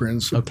 My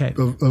experience of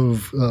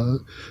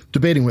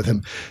debating with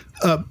him.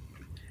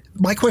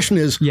 My question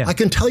is, I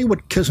can tell you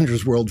what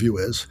Kissinger's worldview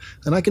is,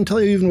 and I can tell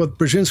you even what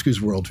Brzezinski's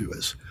worldview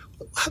is.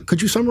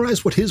 Could you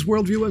summarize what his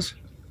worldview is?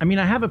 I mean,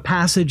 I have a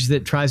passage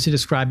that tries to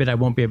describe it. I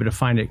won't be able to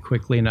find it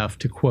quickly enough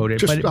to quote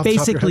it. But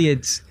basically,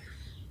 it's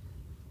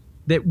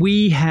that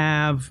we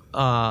have,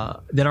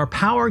 that our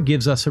power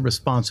gives us a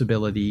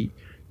responsibility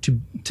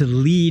to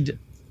lead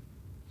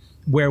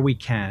where we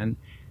can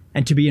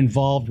and to be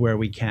involved where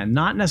we can.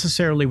 Not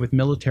necessarily with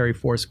military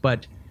force,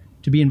 but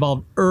to be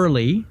involved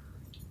early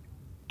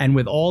and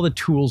with all the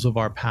tools of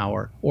our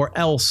power, or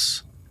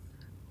else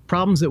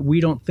problems that we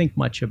don't think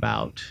much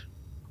about,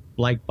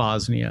 like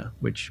Bosnia,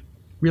 which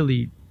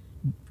really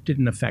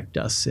didn't affect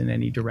us in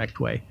any direct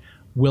way,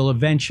 will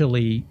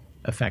eventually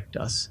affect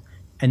us.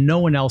 And no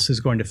one else is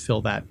going to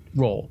fill that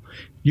role.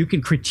 You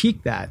can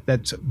critique that.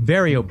 That's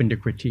very open to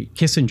critique.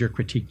 Kissinger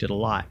critiqued it a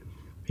lot.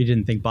 He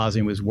didn't think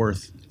Bosnia was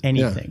worth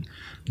anything.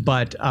 Yeah.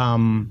 But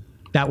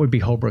that would be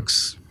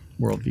Holbrooke's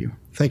worldview.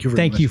 Thank you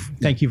very much.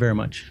 Thank you very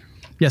much.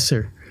 Yes,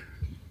 sir.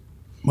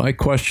 My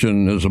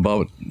question is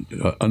about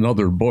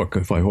another book,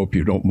 if I hope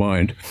you don't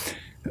mind.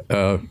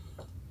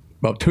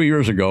 About 2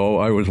 years ago,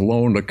 I was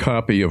loaned a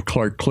copy of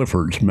Clark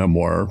Clifford's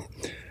memoir,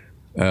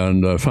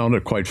 and found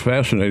it quite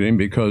fascinating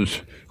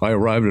because I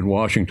arrived in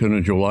Washington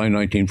in July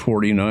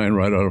 1949,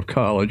 right out of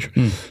college,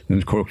 and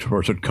of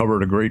course it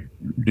covered a great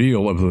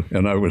deal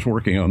and I was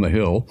working on the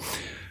Hill.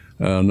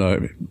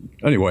 And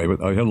anyway,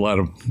 I had a lot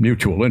of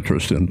mutual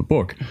interest in the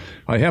book.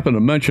 I happened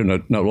to mention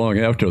it not long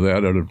after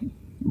that at a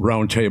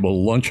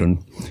roundtable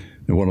luncheon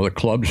in one of the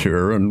clubs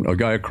here, and a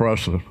guy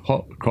across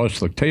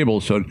the table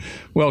said,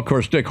 well, of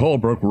course, Dick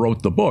Holbrooke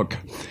wrote the book.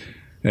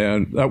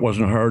 And that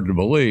wasn't hard to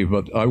believe,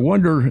 but I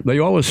wonder, they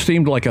always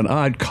seemed like an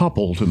odd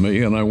couple to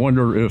me, and I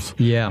wonder if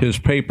his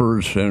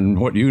papers and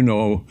what you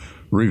know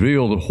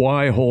revealed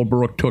why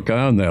Holbrooke took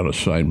on that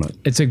assignment.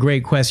 It's a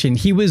great question.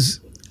 He was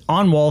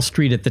on Wall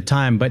Street at the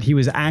time, but he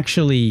was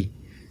actually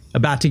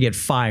about to get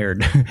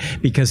fired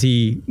because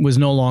he was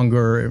no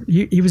longer,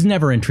 he was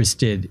never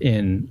interested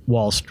in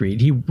Wall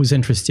Street. He was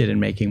interested in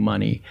making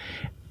money,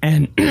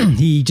 and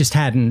he just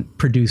hadn't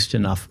produced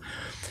enough.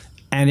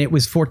 And it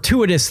was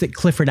fortuitous that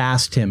Clifford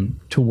asked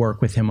him to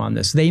work with him on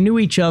this. They knew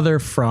each other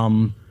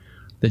from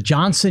the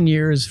Johnson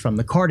years, from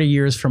the Carter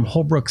years, from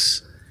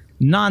Holbrooke's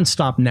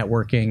nonstop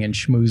networking and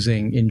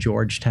schmoozing in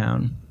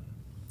Georgetown.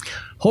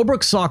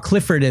 Holbrook saw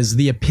Clifford as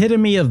the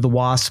epitome of the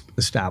WASP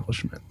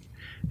establishment.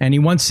 And he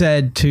once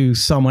said to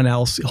someone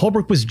else,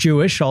 Holbrook was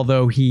Jewish,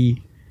 although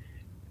he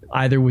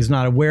either was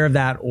not aware of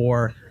that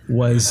or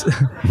was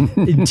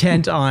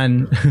intent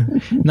on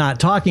not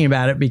talking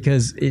about it,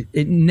 because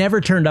it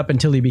never turned up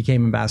until he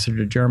became ambassador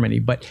to Germany.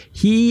 But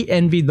he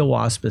envied the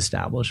WASP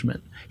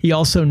establishment. He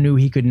also knew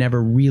he could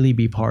never really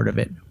be part of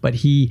it. But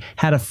he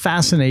had a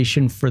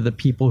fascination for the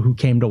people who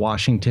came to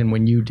Washington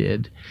when you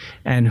did,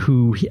 and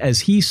who,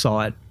 as he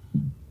saw it,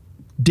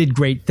 did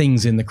great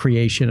things in the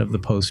creation of the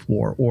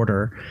post-war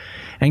order.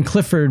 And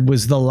Clifford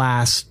was the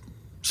last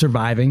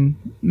surviving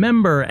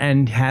member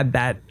and had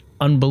that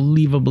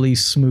unbelievably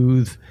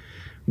smooth,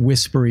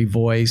 whispery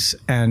voice,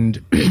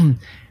 and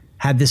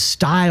had this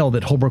style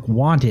that Holbrook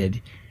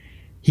wanted.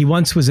 He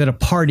once was at a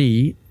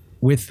party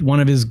with one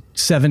of his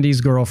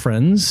 70s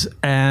girlfriends,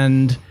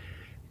 and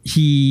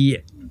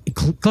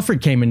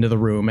Clifford came into the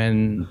room,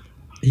 and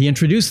he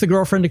introduced the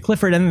girlfriend to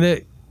Clifford,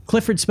 and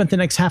Clifford spent the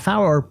next half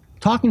hour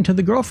talking to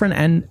the girlfriend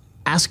and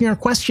asking her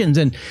questions,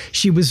 and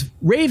she was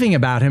raving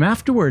about him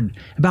afterward,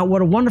 about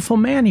what a wonderful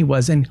man he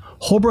was. And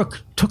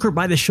Holbrook took her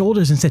by the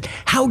shoulders and said,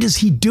 "How does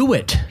he do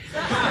it?"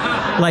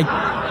 Like,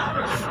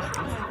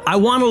 I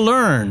want to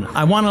learn.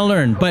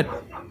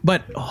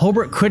 But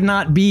Holbrook could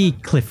not be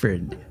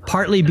Clifford,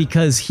 partly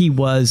because he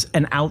was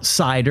an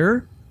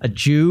outsider, a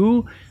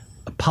Jew,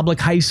 a public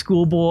high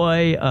school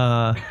boy,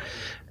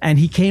 and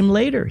he came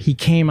later. He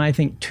came, I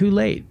think, too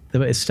late.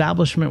 The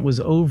establishment was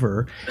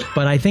over,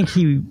 but I think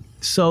he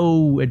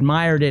so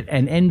admired it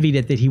and envied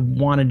it that he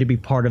wanted to be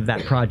part of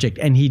that project,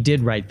 and he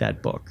did write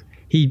that book.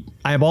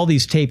 I have all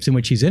these tapes in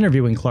which he's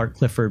interviewing Clark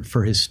Clifford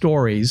for his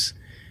stories,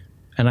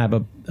 and I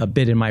have a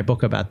bit in my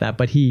book about that,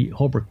 but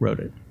Holbrook wrote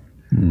it.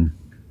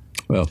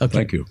 Well, okay.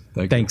 Thank you.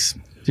 Thanks.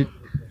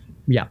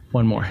 Yeah,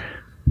 one more.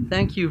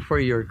 Thank you for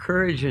your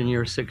courage and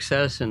your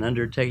success in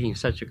undertaking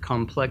such a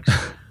complex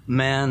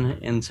man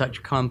in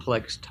such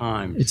complex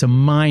times. It's a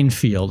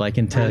minefield, I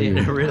can tell you.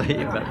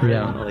 Really, but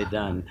brilliantly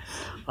done.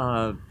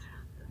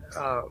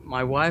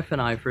 My wife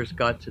and I first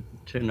got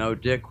to know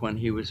Dick when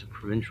he was a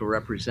provincial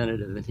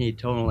representative, and he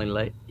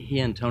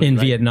and Tony in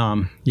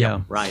Vietnam,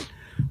 yeah, right,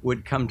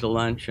 would come to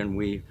lunch, and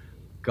we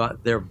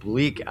got their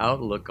bleak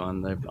outlook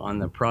on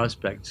the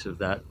prospects of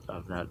that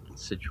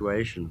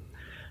situation.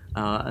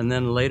 And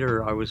then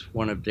later, I was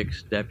one of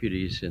Dick's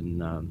deputies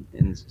in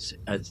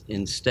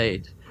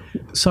state.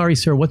 Sorry,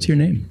 sir. What's your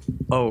name?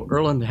 Oh,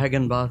 Erland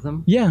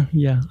Higginbotham. Yeah.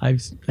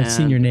 I've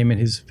seen your name in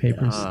his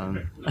papers.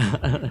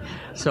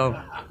 So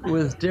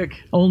with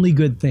Dick, only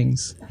good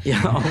things.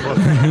 Yeah.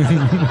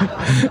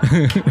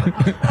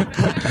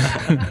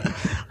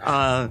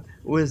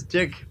 With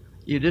Dick,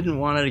 you didn't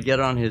want to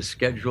get on his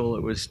schedule.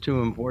 It was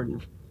too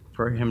important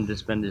for him to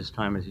spend his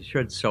time as he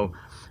should. So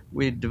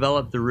we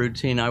developed the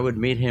routine. I would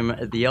meet him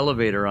at the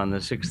elevator on the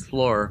 6th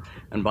floor,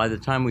 and by the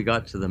time we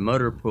got to the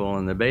motor pool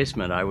in the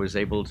basement, I was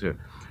able to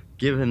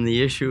give him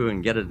the issue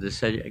and get a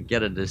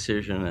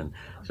decision. And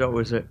so it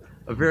was a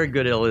very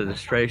good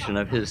illustration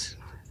of his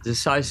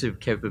decisive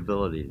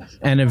capabilities.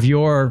 And of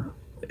your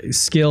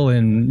skill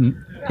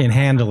in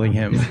handling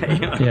him.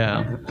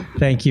 Yeah.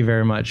 Thank you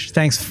very much.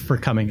 Thanks for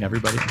coming,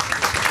 everybody.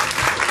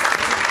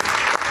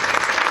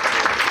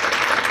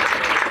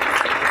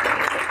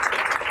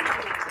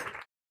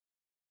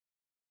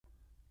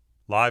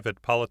 Live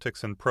at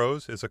Politics and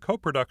Prose is a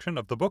co-production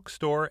of The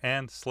Bookstore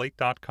and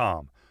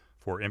Slate.com.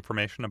 For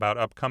information about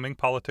upcoming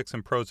Politics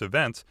and Prose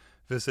events,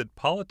 visit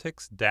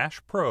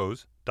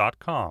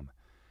politics-prose.com.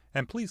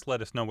 And please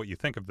let us know what you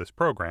think of this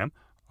program.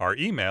 Our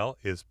email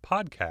is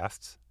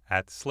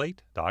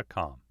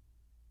podcasts@slate.com.